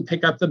they couldn't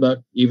pick up the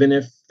book, even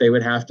if they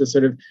would have to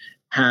sort of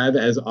have,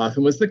 as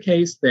often was the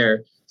case,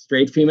 their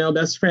straight female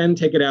best friend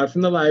take it out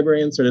from the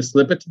library and sort of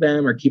slip it to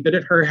them or keep it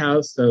at her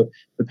house so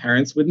the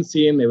parents wouldn't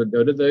see and they would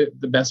go to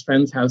the best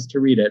friend's house to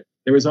read it.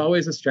 There was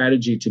always a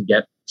strategy to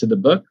get to the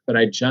book, but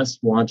I just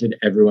wanted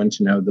everyone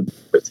to know the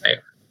book was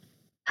there.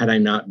 Had I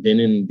not been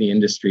in the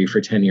industry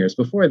for 10 years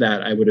before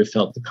that, I would have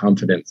felt the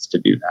confidence to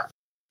do that.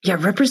 Yeah,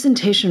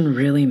 representation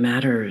really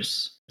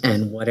matters.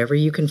 And whatever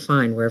you can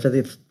find, wherever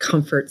the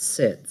comfort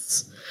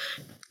sits,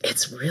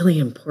 it's really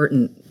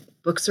important.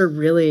 Books are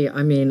really,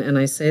 I mean, and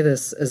I say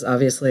this as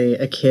obviously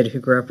a kid who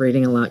grew up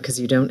reading a lot because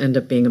you don't end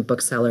up being a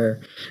bookseller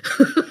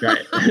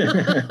right.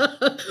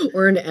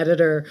 or an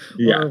editor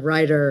or a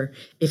writer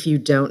if you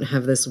don't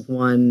have this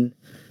one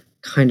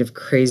kind of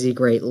crazy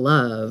great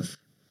love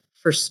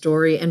for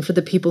story and for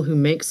the people who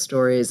make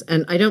stories.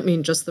 And I don't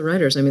mean just the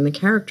writers, I mean the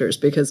characters,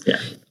 because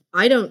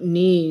I don't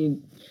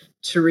need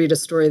to read a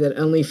story that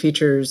only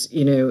features,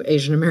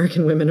 Asian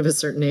American women of a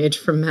certain age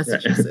from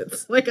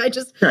Massachusetts. Like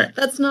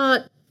that's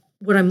not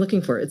what I'm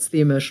looking for. It's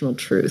the emotional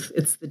truth.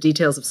 It's the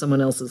details of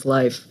someone else's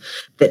life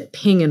that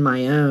ping in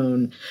my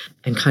own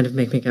and kind of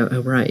make me go,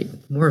 oh, right,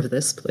 more of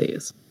this,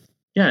 please.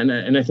 Yeah.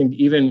 And I think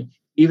even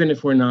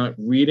if we're not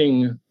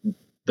reading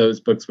those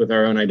books with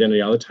our own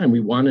identity all the time,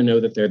 we want to know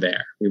that they're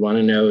there. We want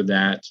to know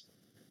that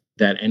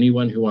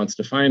anyone who wants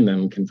to find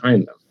them can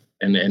find them.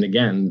 And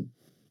again,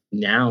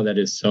 now that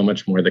is so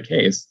much more the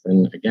case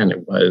than, again,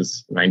 it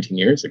was 19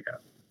 years ago.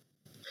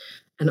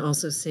 And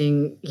also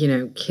seeing,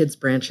 kids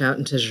branch out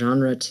into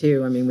genre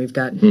too. I mean, we've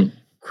got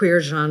queer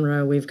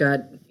genre, we've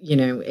got,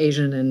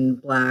 Asian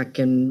and Black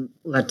and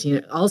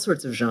Latino, all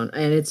sorts of genre.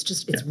 And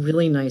it's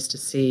really nice to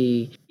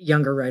see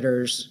younger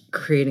writers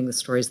creating the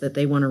stories that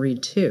they want to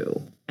read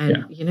too.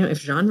 And, if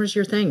genre is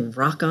your thing,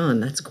 rock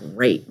on. That's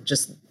great.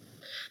 Just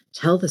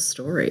tell the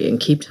story and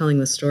keep telling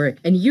the story.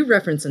 And you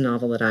reference a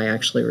novel that I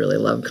actually really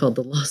love called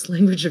The Lost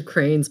Language of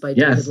Cranes by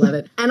David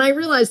Levitt. And I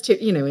realized, too,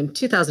 in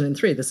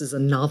 2003, this is a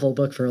novel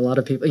book for a lot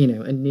of people,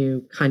 a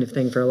new kind of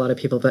thing for a lot of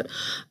people. But,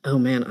 oh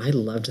man, I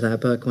loved that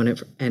book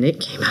and it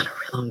came out a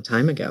really long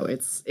time ago.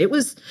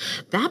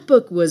 That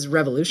book was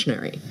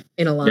revolutionary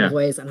in a lot of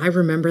ways. And I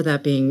remember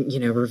that being,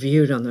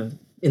 reviewed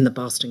in the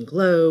Boston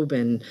Globe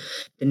and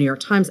the New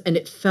York Times. And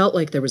it felt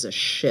like there was a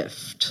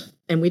shift.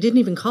 And we didn't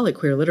even call it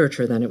queer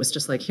literature then. It was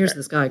just like, here's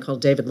this guy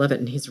called David Levitt,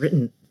 and he's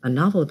written a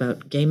novel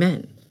about gay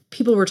men.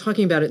 People were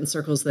talking about it in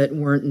circles that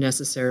weren't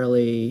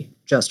necessarily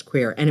just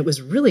queer. And it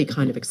was really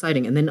kind of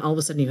exciting. And then all of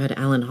a sudden you had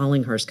Alan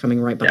Hollinghurst coming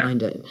right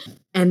behind it.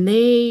 And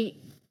they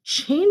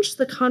changed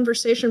the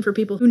conversation for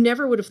people who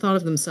never would have thought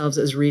of themselves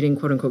as reading,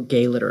 quote unquote,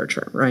 gay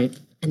literature, right?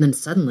 And then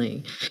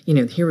suddenly,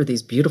 here were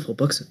these beautiful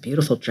books with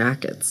beautiful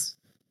jackets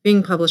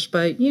being published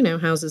by,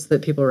 houses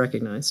that people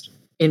recognized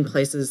in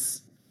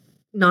places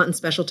not in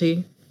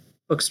specialty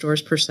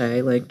bookstores per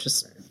se, like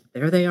just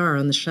there they are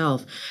on the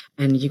shelf.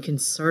 And you can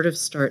sort of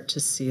start to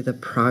see the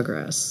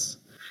progress.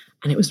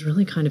 And it was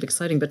really kind of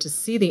exciting. But to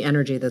see the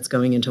energy that's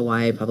going into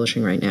YA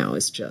publishing right now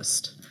is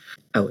just,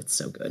 it's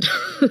so good.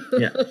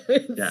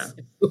 Yeah.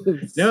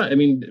 No, I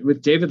mean,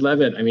 with David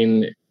Levitt,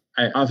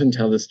 I often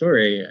tell the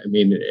story.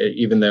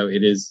 Even though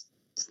it is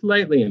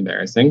slightly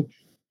embarrassing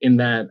in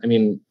that,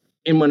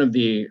 in one of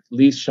the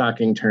least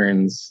shocking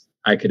turns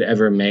I could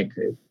ever make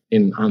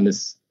on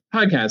this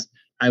podcast,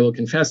 I will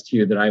confess to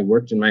you that I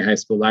worked in my high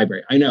school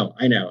library. I know.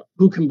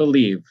 Who can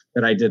believe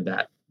that I did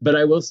that? But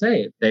I will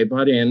say they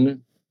brought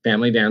in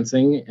Family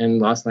Dancing and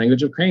Lost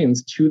Language of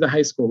Cranes to the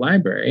high school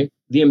library.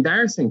 The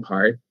embarrassing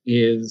part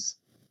is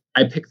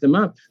I picked them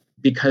up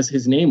because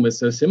his name was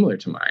so similar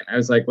to mine. I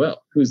was like,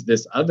 well, who's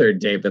this other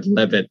David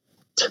Levitt?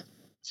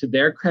 To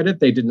their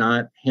credit, they did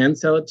not hand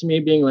sell it to me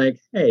being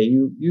like, hey,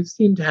 you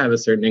seem to have a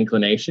certain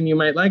inclination. You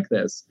might like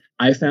this.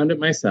 I found it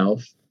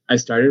myself. I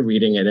started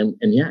reading it, and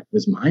it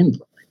was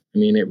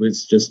mind-blowing. It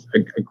was just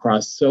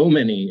across so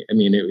many.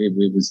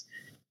 It was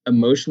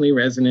emotionally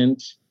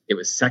resonant. It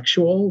was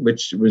sexual,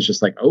 which was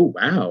just like, oh,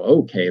 wow,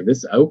 okay,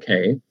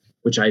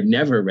 which I'd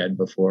never read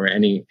before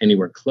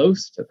anywhere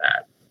close to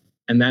that.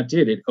 And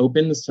it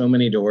opened so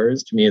many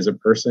doors to me as a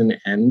person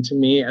and to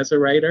me as a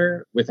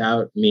writer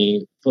without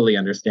me fully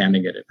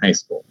understanding it in high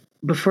school.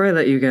 Before I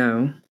let you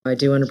go, I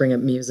do want to bring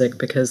up music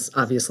because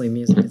obviously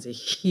music is a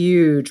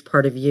huge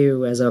part of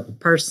you as a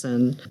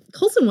person.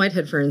 Colson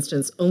Whitehead, for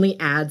instance, only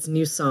adds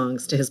new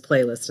songs to his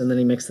playlist and then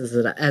he mixes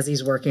it as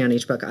he's working on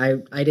each book.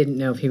 I didn't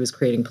know if he was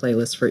creating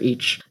playlists for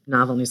each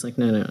novel. And he's like,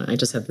 no, I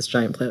just have this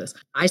giant playlist.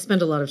 I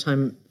spend a lot of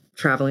time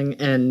traveling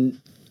and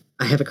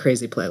I have a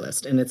crazy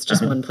playlist and it's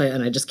just one play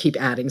and I just keep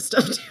adding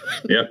stuff to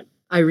it. Yep.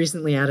 I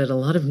recently added a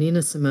lot of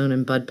Nina Simone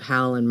and Bud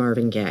Powell and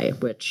Marvin Gaye,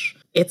 which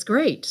it's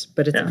great,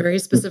 but it's a very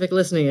specific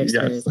listening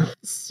experience. Yes.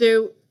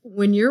 So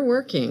when you're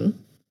working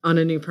on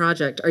a new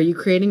project, are you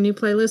creating new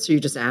playlists or are you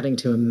just adding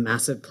to a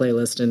massive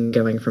playlist and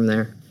going from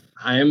there?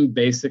 I am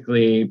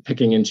basically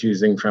picking and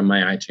choosing from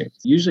my iTunes.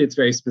 Usually it's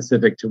very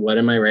specific to what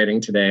am I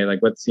writing today?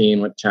 Like what scene,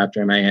 what chapter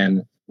am I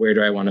in? Where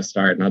do I want to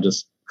start? And I'll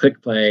just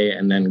click play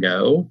and then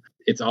go.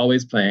 It's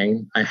always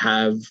playing. I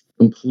have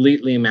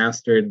completely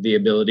mastered the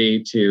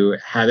ability to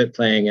have it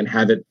playing and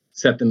have it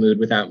set the mood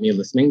without me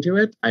listening to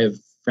it. I have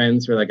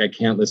friends who are like, I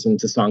can't listen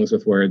to songs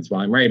with words while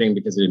I'm writing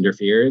because it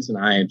interferes. And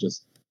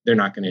they're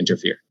not going to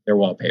interfere. They're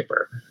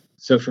wallpaper.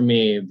 So for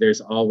me,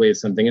 there's always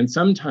something. And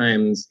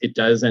sometimes it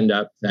does end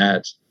up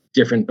that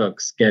different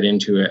books get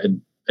into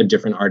a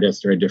different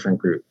artist or a different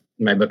group.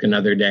 My book,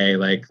 Another Day,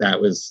 like that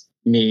was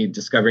me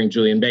discovering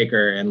Julian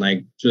Baker. And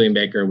like Julian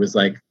Baker was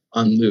like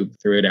on loop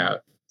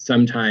throughout.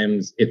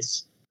 Sometimes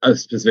it's a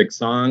specific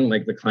song,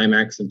 like the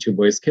climax of Two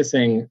Boys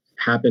Kissing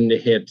happened to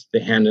hit The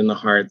Hand in the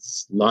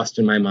Heart's Lost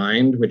in My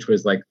Mind, which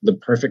was like the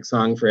perfect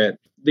song for it.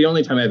 The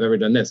only time I've ever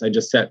done this, I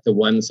just set the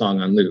one song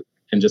on loop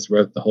and just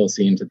wrote the whole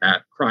scene to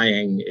that,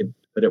 crying,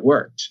 but it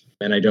worked.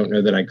 And I don't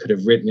know that I could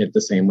have written it the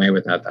same way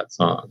without that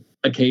song.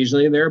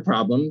 Occasionally there are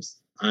problems.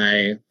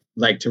 I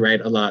like to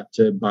write a lot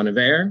to Bon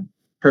Iver,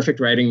 perfect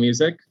writing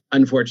music.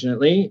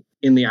 Unfortunately,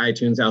 in the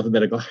iTunes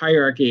alphabetical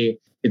hierarchy,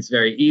 it's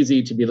very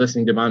easy to be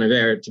listening to Bon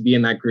Iver, to be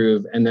in that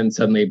groove, and then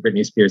suddenly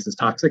Britney Spears'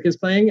 Toxic is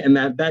playing, and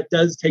that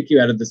does take you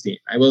out of the scene.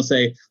 I will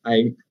say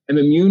I am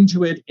immune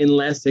to it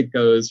unless it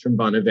goes from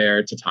Bon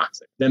Iver to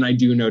Toxic. Then I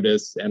do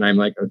notice, and I'm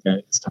like,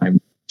 okay, it's time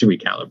to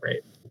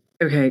recalibrate.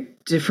 Okay,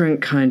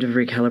 different kind of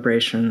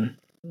recalibration.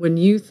 When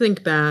you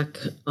think back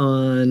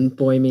on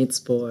Boy Meets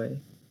Boy,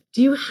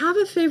 do you have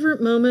a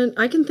favorite moment?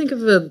 I can think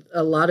of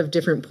a lot of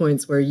different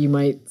points where you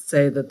might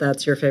say that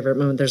that's your favorite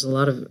moment. There's a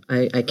lot of,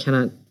 I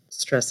cannot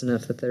stress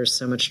enough that there's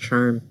so much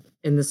charm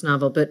in this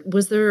novel. But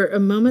was there a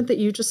moment that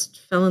you just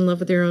fell in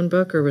love with your own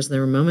book, or was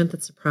there a moment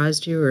that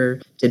surprised you,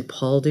 or did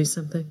Paul do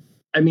something?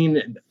 I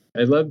mean,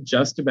 I love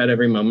just about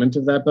every moment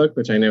of that book,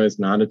 which I know is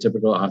not a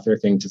typical author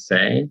thing to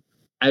say.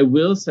 I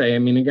will say, I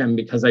mean, again,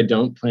 because I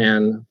don't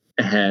plan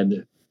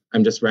ahead,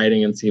 I'm just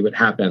writing and see what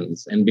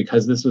happens. And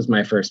because this was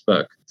my first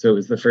book, so it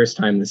was the first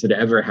time this had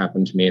ever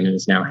happened to me, and it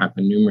has now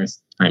happened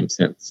numerous times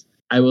since.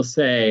 I will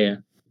say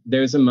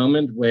there's a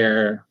moment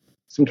where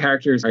some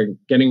characters are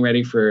getting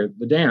ready for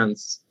the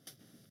dance,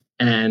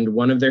 and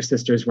one of their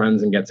sisters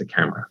runs and gets a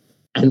camera.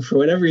 And for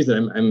whatever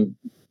reason, I'm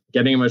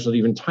getting emotional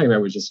even talking about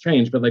it, which is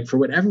strange, but like for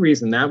whatever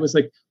reason, that was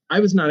like, I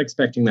was not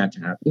expecting that to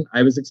happen.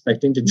 I was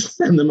expecting to just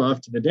send them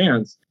off to the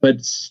dance.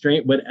 But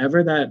straight,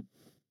 whatever that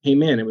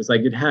came in, it was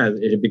like it had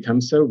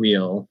become so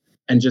real.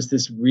 And just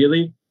this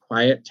really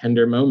quiet,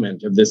 tender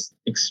moment of this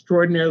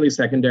extraordinarily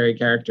secondary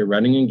character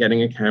running and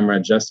getting a camera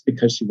just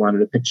because she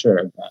wanted a picture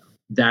of them.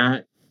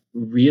 That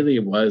really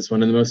was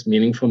one of the most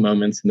meaningful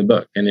moments in the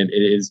book. And it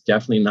is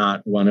definitely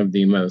not one of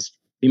the most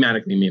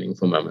thematically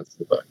meaningful moments of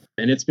the book.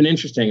 And it's been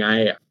interesting.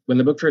 When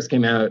the book first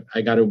came out,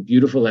 I got a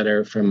beautiful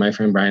letter from my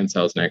friend Brian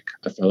Selznick,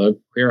 a fellow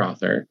queer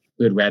author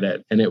who had read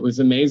it. And it was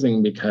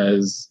amazing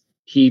because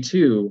he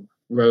too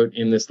wrote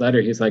in this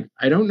letter, he's like,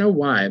 I don't know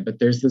why, but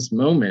there's this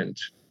moment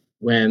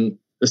when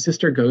the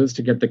sister goes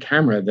to get the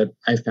camera that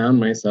I found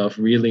myself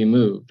really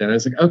moved. And I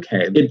was like,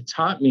 okay, it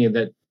taught me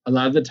that a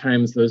lot of the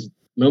times those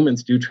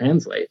moments do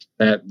translate,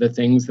 that the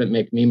things that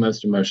make me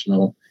most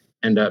emotional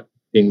end up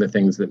being the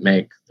things that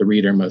make the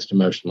reader most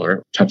emotional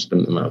or touch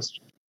them the most.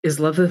 Is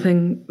love the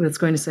thing that's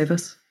going to save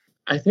us?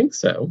 I think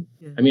so.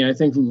 Yeah. I mean, I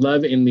think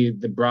love in the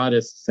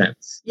broadest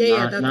sense.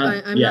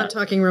 I'm not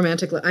talking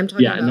romantic love. I'm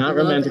talking about not love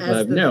romantic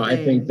love. No, thing.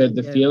 I think that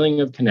the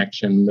feeling of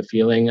connection, the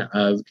feeling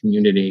of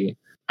community,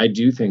 I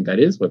do think that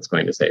is what's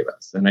going to save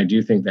us. And I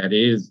do think that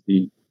is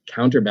the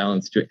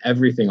counterbalance to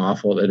everything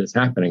awful that is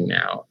happening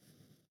now.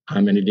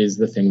 And it is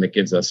the thing that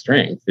gives us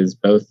strength, is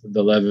both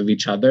the love of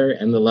each other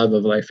and the love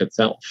of life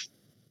itself.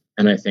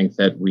 And I think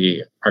that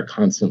we are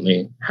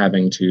constantly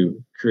having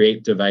to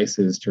create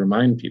devices to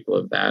remind people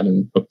of that.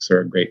 And books are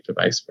a great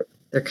device for them.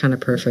 They're kind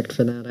of perfect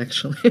for that,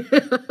 actually.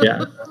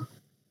 Yeah.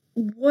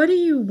 What do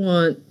you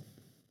want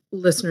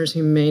listeners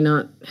who may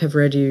not have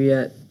read you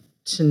yet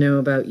to know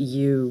about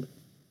you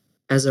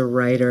as a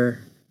writer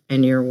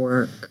and your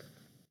work?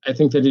 I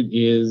think that it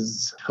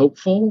is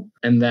hopeful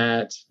and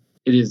that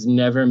it is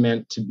never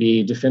meant to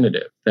be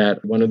definitive.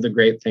 That one of the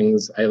great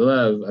things I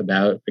love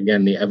about,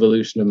 again, the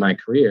evolution of my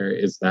career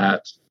is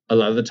that a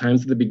lot of the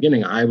times at the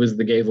beginning, I was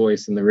the gay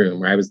voice in the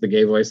room, or I was the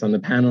gay voice on the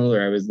panel,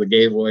 or I was the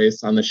gay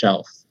voice on the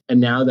shelf.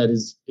 And now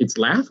it's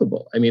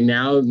laughable. I mean,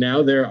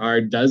 now there are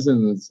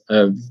dozens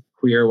of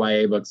queer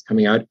YA books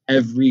coming out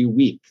every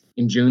week.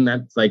 In June,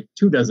 that's like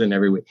 24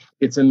 every week.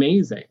 It's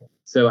amazing.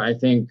 So I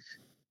think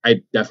I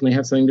definitely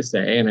have something to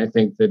say. And I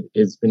think that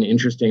it's been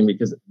interesting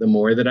because the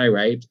more that I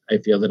write, I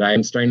feel that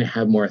I'm starting to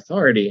have more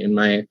authority in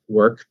my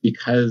work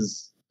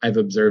because I've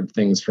observed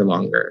things for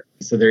longer.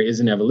 So there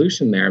is an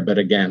evolution there. But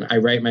again, I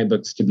write my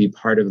books to be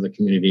part of the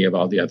community of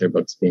all the other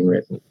books being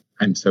written.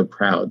 I'm so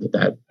proud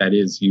that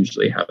is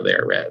usually how they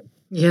are read.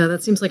 Yeah,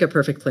 that seems like a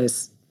perfect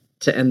place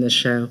to end this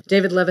show.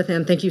 David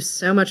Levithan, thank you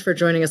so much for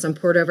joining us on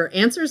Poured Over.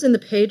 Answers in the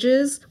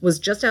Pages was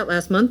just out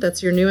last month.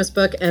 That's your newest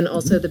book. And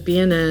also the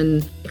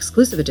BNN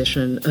exclusive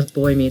edition of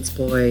Boy Meets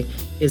Boy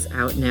is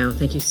out now.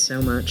 Thank you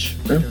so much.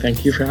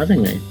 Thank you for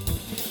having me.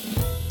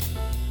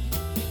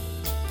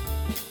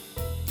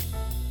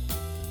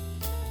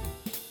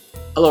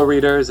 Hello,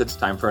 readers. It's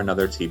time for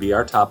another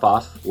TBR Top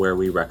Off, where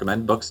we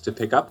recommend books to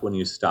pick up when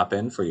you stop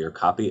in for your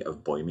copy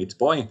of Boy Meets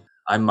Boy.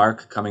 I'm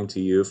Mark, coming to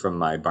you from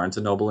my Barnes &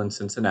 Noble in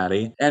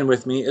Cincinnati, and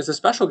with me is a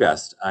special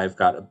guest. I've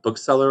got a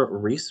bookseller,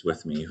 Reese,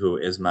 with me, who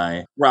is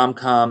my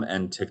rom-com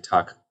and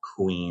TikTok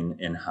queen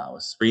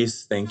in-house.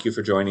 Reese, thank you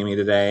for joining me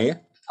today.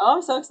 Oh,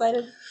 I'm so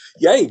excited.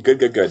 Yay,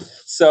 good.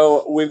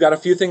 So we've got a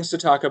few things to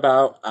talk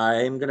about.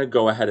 I'm going to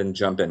go ahead and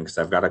jump in because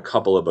I've got a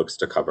couple of books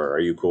to cover. Are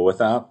you cool with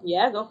that?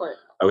 Yeah, go for it.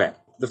 Okay.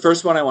 The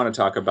first one I want to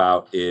talk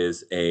about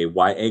is a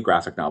YA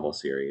graphic novel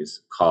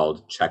series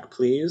called Check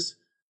Please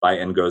by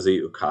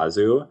Ngozi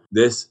Ukazu.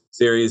 This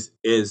series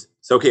is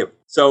so cute.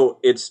 So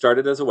it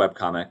started as a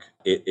webcomic.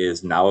 It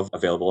is now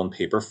available in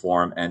paper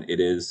form, and it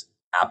is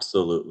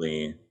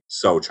absolutely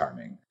so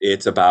charming.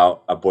 It's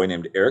about a boy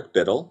named Eric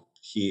Biddle.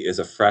 He is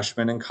a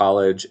freshman in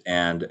college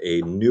and a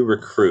new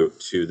recruit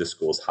to the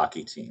school's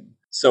hockey team.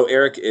 So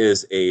Eric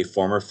is a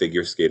former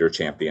figure skater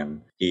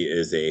champion. He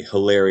is a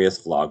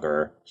hilarious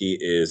vlogger. He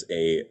is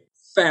a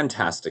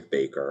fantastic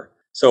baker.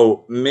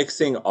 So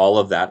mixing all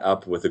of that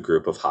up with a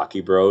group of hockey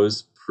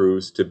bros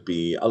proves to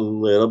be a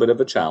little bit of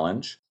a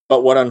challenge.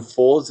 But what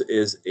unfolds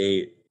is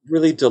a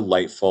really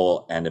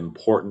delightful and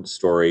important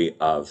story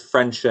of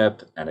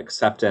friendship and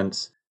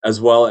acceptance, as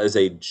well as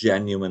a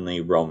genuinely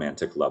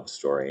romantic love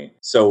story.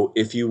 So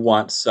if you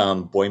want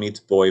some Boy Meets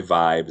Boy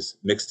vibes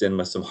mixed in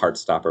with some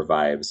Heartstopper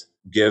vibes,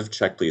 give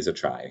Check Please a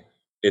try.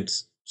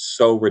 It's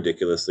so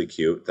ridiculously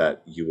cute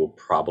that you will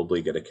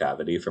probably get a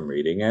cavity from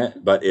reading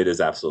it, but it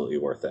is absolutely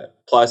worth it.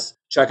 Plus,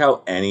 check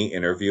out any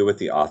interview with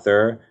the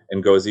author,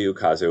 and Ngozi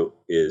Ukazu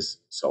is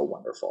so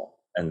wonderful.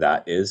 And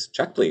that is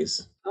Check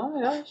Please. Oh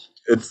my gosh.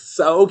 It's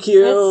so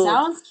cute. It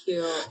sounds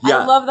cute. Yeah.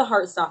 I love the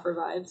Heartstopper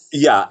vibes.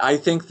 Yeah, I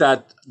think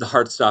that the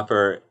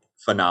Heartstopper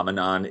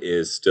phenomenon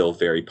is still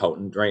very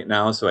potent right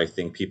now. So I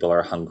think people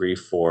are hungry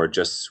for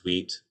just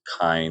sweet,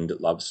 kind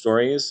love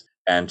stories.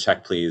 And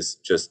Check Please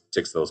just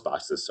ticks those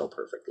boxes so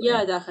perfectly.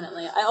 Yeah,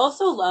 definitely. I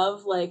also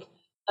love like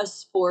a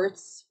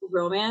sports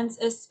romance,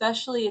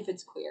 especially if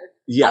it's queer.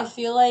 Yeah. I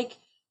feel like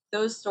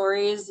those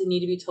stories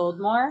need to be told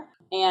more.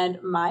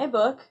 And my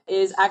book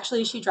is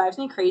actually She Drives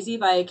Me Crazy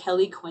by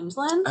Kelly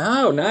Quinlan.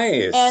 Oh,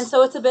 nice. And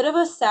so it's a bit of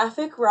a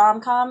sapphic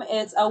rom-com.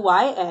 It's a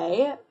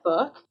YA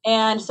book.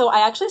 And so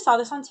I actually saw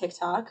this on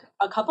TikTok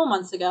a couple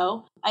months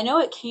ago. I know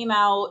it came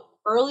out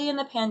early in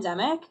the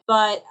pandemic,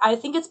 but I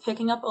think it's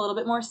picking up a little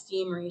bit more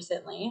steam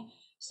recently.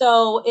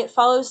 So it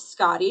follows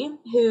Scotty,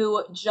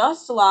 who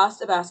just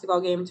lost a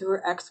basketball game to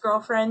her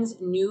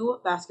ex-girlfriend's new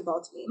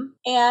basketball team.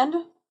 And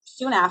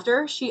soon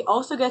after, she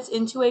also gets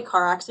into a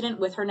car accident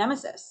with her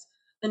nemesis.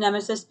 The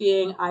nemesis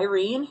being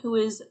Irene, who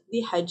is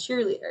the head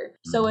cheerleader.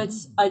 So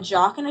it's a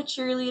jock and a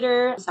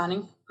cheerleader,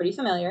 sounding pretty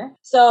familiar.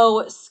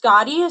 So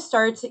Scotty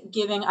starts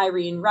giving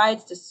Irene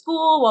rides to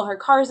school while her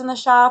car's in the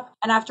shop.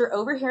 And after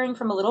overhearing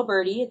from a little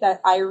birdie that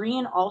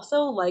Irene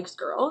also likes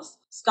girls,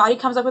 Scotty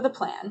comes up with a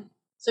plan.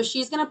 So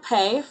she's going to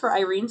pay for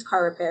Irene's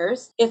car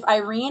repairs if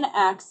Irene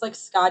acts like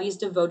Scotty's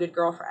devoted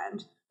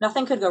girlfriend.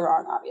 Nothing could go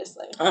wrong,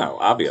 obviously. Oh,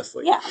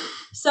 obviously. Yeah.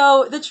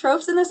 So the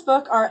tropes in this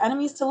book are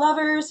enemies to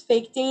lovers,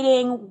 fake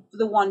dating,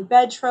 the one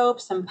bed trope,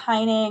 some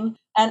pining.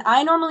 And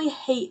I normally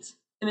hate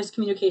the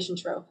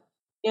miscommunication trope.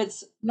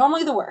 It's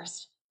normally the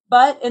worst.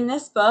 But in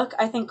this book,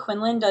 I think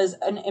Quinlan does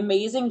an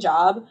amazing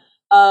job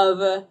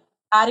of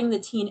adding the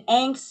teen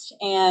angst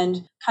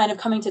and kind of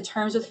coming to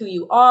terms with who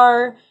you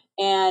are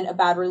and a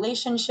bad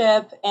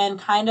relationship and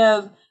kind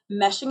of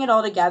meshing it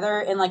all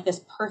together in like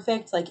this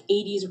perfect like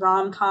 80s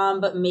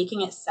rom-com, but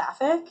making it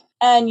sapphic.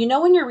 And you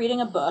know when you're reading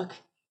a book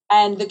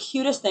and the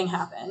cutest thing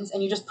happens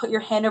and you just put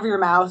your hand over your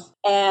mouth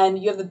and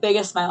you have the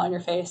biggest smile on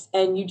your face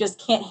and you just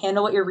can't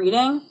handle what you're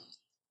reading?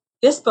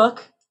 This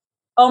book,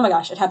 oh my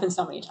gosh, it happens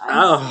so many times.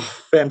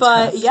 Oh, fantastic.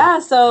 But yeah,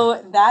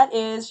 so that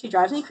is She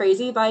Drives Me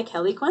Crazy by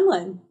Kelly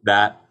Quinlan.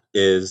 That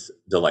is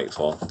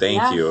delightful.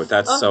 Thank you.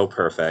 That's so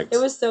perfect. It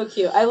was so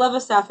cute. I love a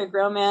sapphic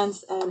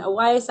romance, and a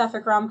YA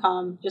sapphic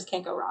rom-com just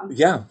can't go wrong.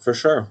 Yeah, for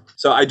sure.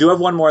 So I do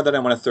have one more that I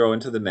want to throw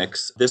into the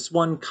mix. This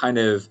one kind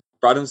of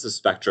broadens the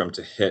spectrum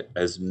to hit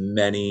as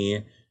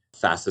many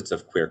facets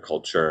of queer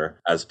culture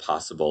as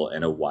possible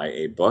in a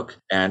YA book.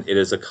 And it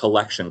is a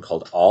collection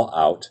called All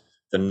Out,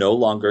 the no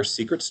longer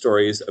secret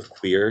stories of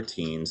queer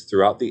teens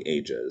throughout the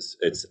ages.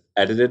 It's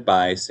edited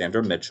by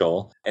Sandra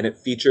Mitchell, and it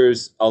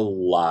features a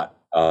lot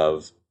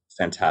of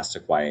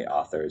fantastic YA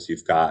authors.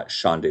 You've got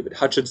Sean David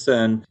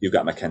Hutchinson, you've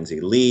got Mackenzie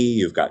Lee,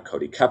 you've got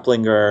Cody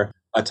Keplinger,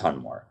 a ton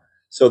more.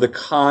 So the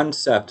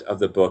concept of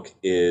the book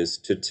is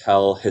to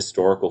tell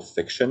historical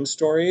fiction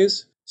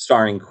stories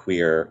starring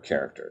queer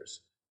characters.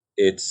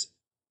 It's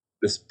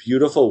this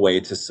beautiful way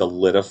to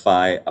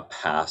solidify a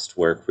past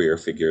where queer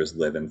figures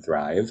live and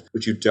thrive,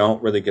 which you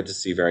don't really get to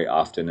see very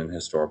often in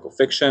historical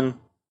fiction.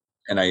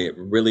 And I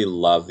really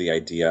love the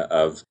idea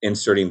of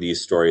inserting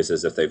these stories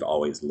as if they've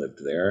always lived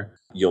there.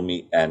 You'll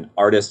meet an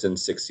artist in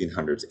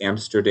 1600s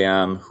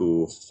Amsterdam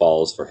who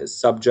falls for his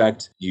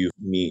subject. You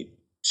meet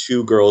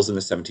two girls in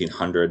the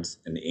 1700s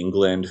in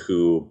England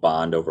who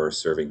bond over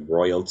serving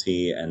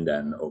royalty and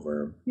then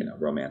over,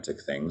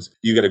 romantic things.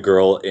 You get a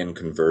girl in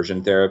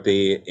conversion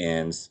therapy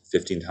in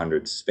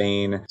 1500s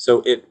Spain.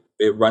 So it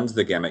runs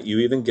the gamut. You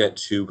even get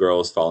two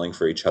girls falling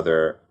for each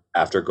other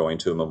after going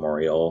to a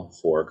memorial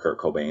for Kurt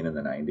Cobain in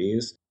the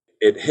 90s.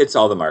 It hits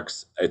all the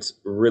marks. It's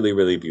really,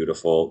 really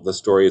beautiful. The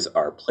stories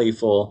are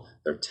playful,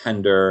 they're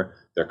tender,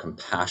 they're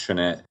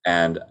compassionate,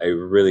 and I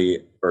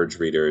really urge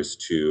readers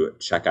to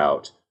check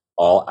out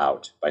All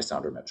Out by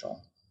Sandra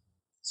Mitchell.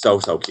 So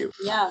cute.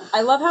 Yeah,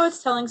 I love how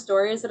it's telling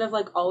stories that have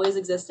always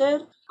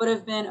existed, but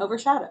have been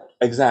overshadowed.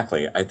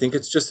 Exactly. I think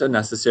it's just a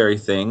necessary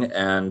thing.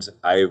 And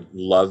I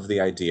love the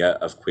idea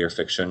of queer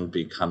fiction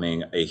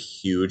becoming a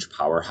huge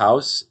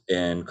powerhouse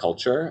in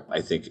culture.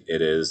 I think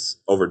it is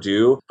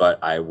overdue,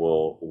 but I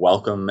will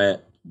welcome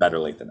it. Better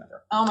late than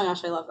never. Oh my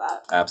gosh, I love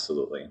that.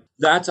 Absolutely.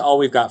 That's all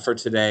we've got for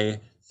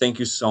today. Thank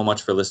you so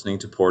much for listening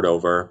to Poured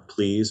Over.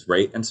 Please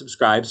rate and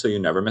subscribe so you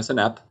never miss an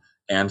ep.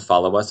 And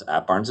follow us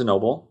at Barnes &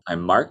 Noble.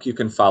 I'm Mark. You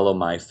can follow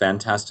my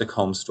fantastic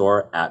home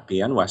store at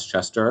BN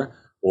Westchester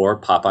or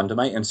pop onto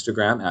my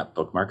Instagram at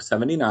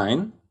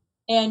bookmark79.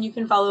 And you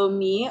can follow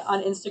me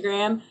on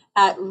Instagram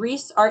at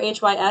Reese,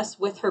 RHYS,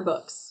 with her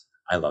books.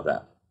 I love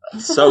that.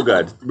 So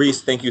good.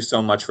 Reese, thank you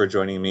so much for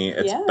joining me.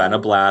 It's been a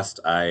blast.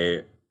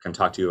 I can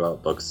talk to you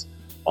about books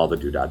all the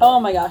doodad.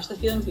 Oh my gosh, the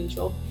feeling's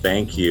mutual.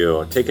 Thank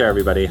you. Take care,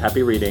 everybody.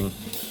 Happy reading.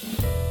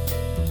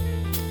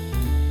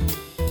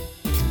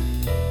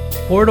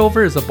 Poured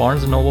Over is a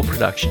Barnes & Noble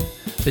production.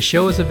 The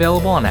show is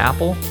available on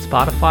Apple,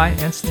 Spotify,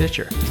 and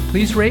Stitcher.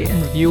 Please rate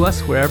and review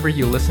us wherever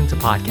you listen to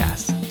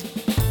podcasts.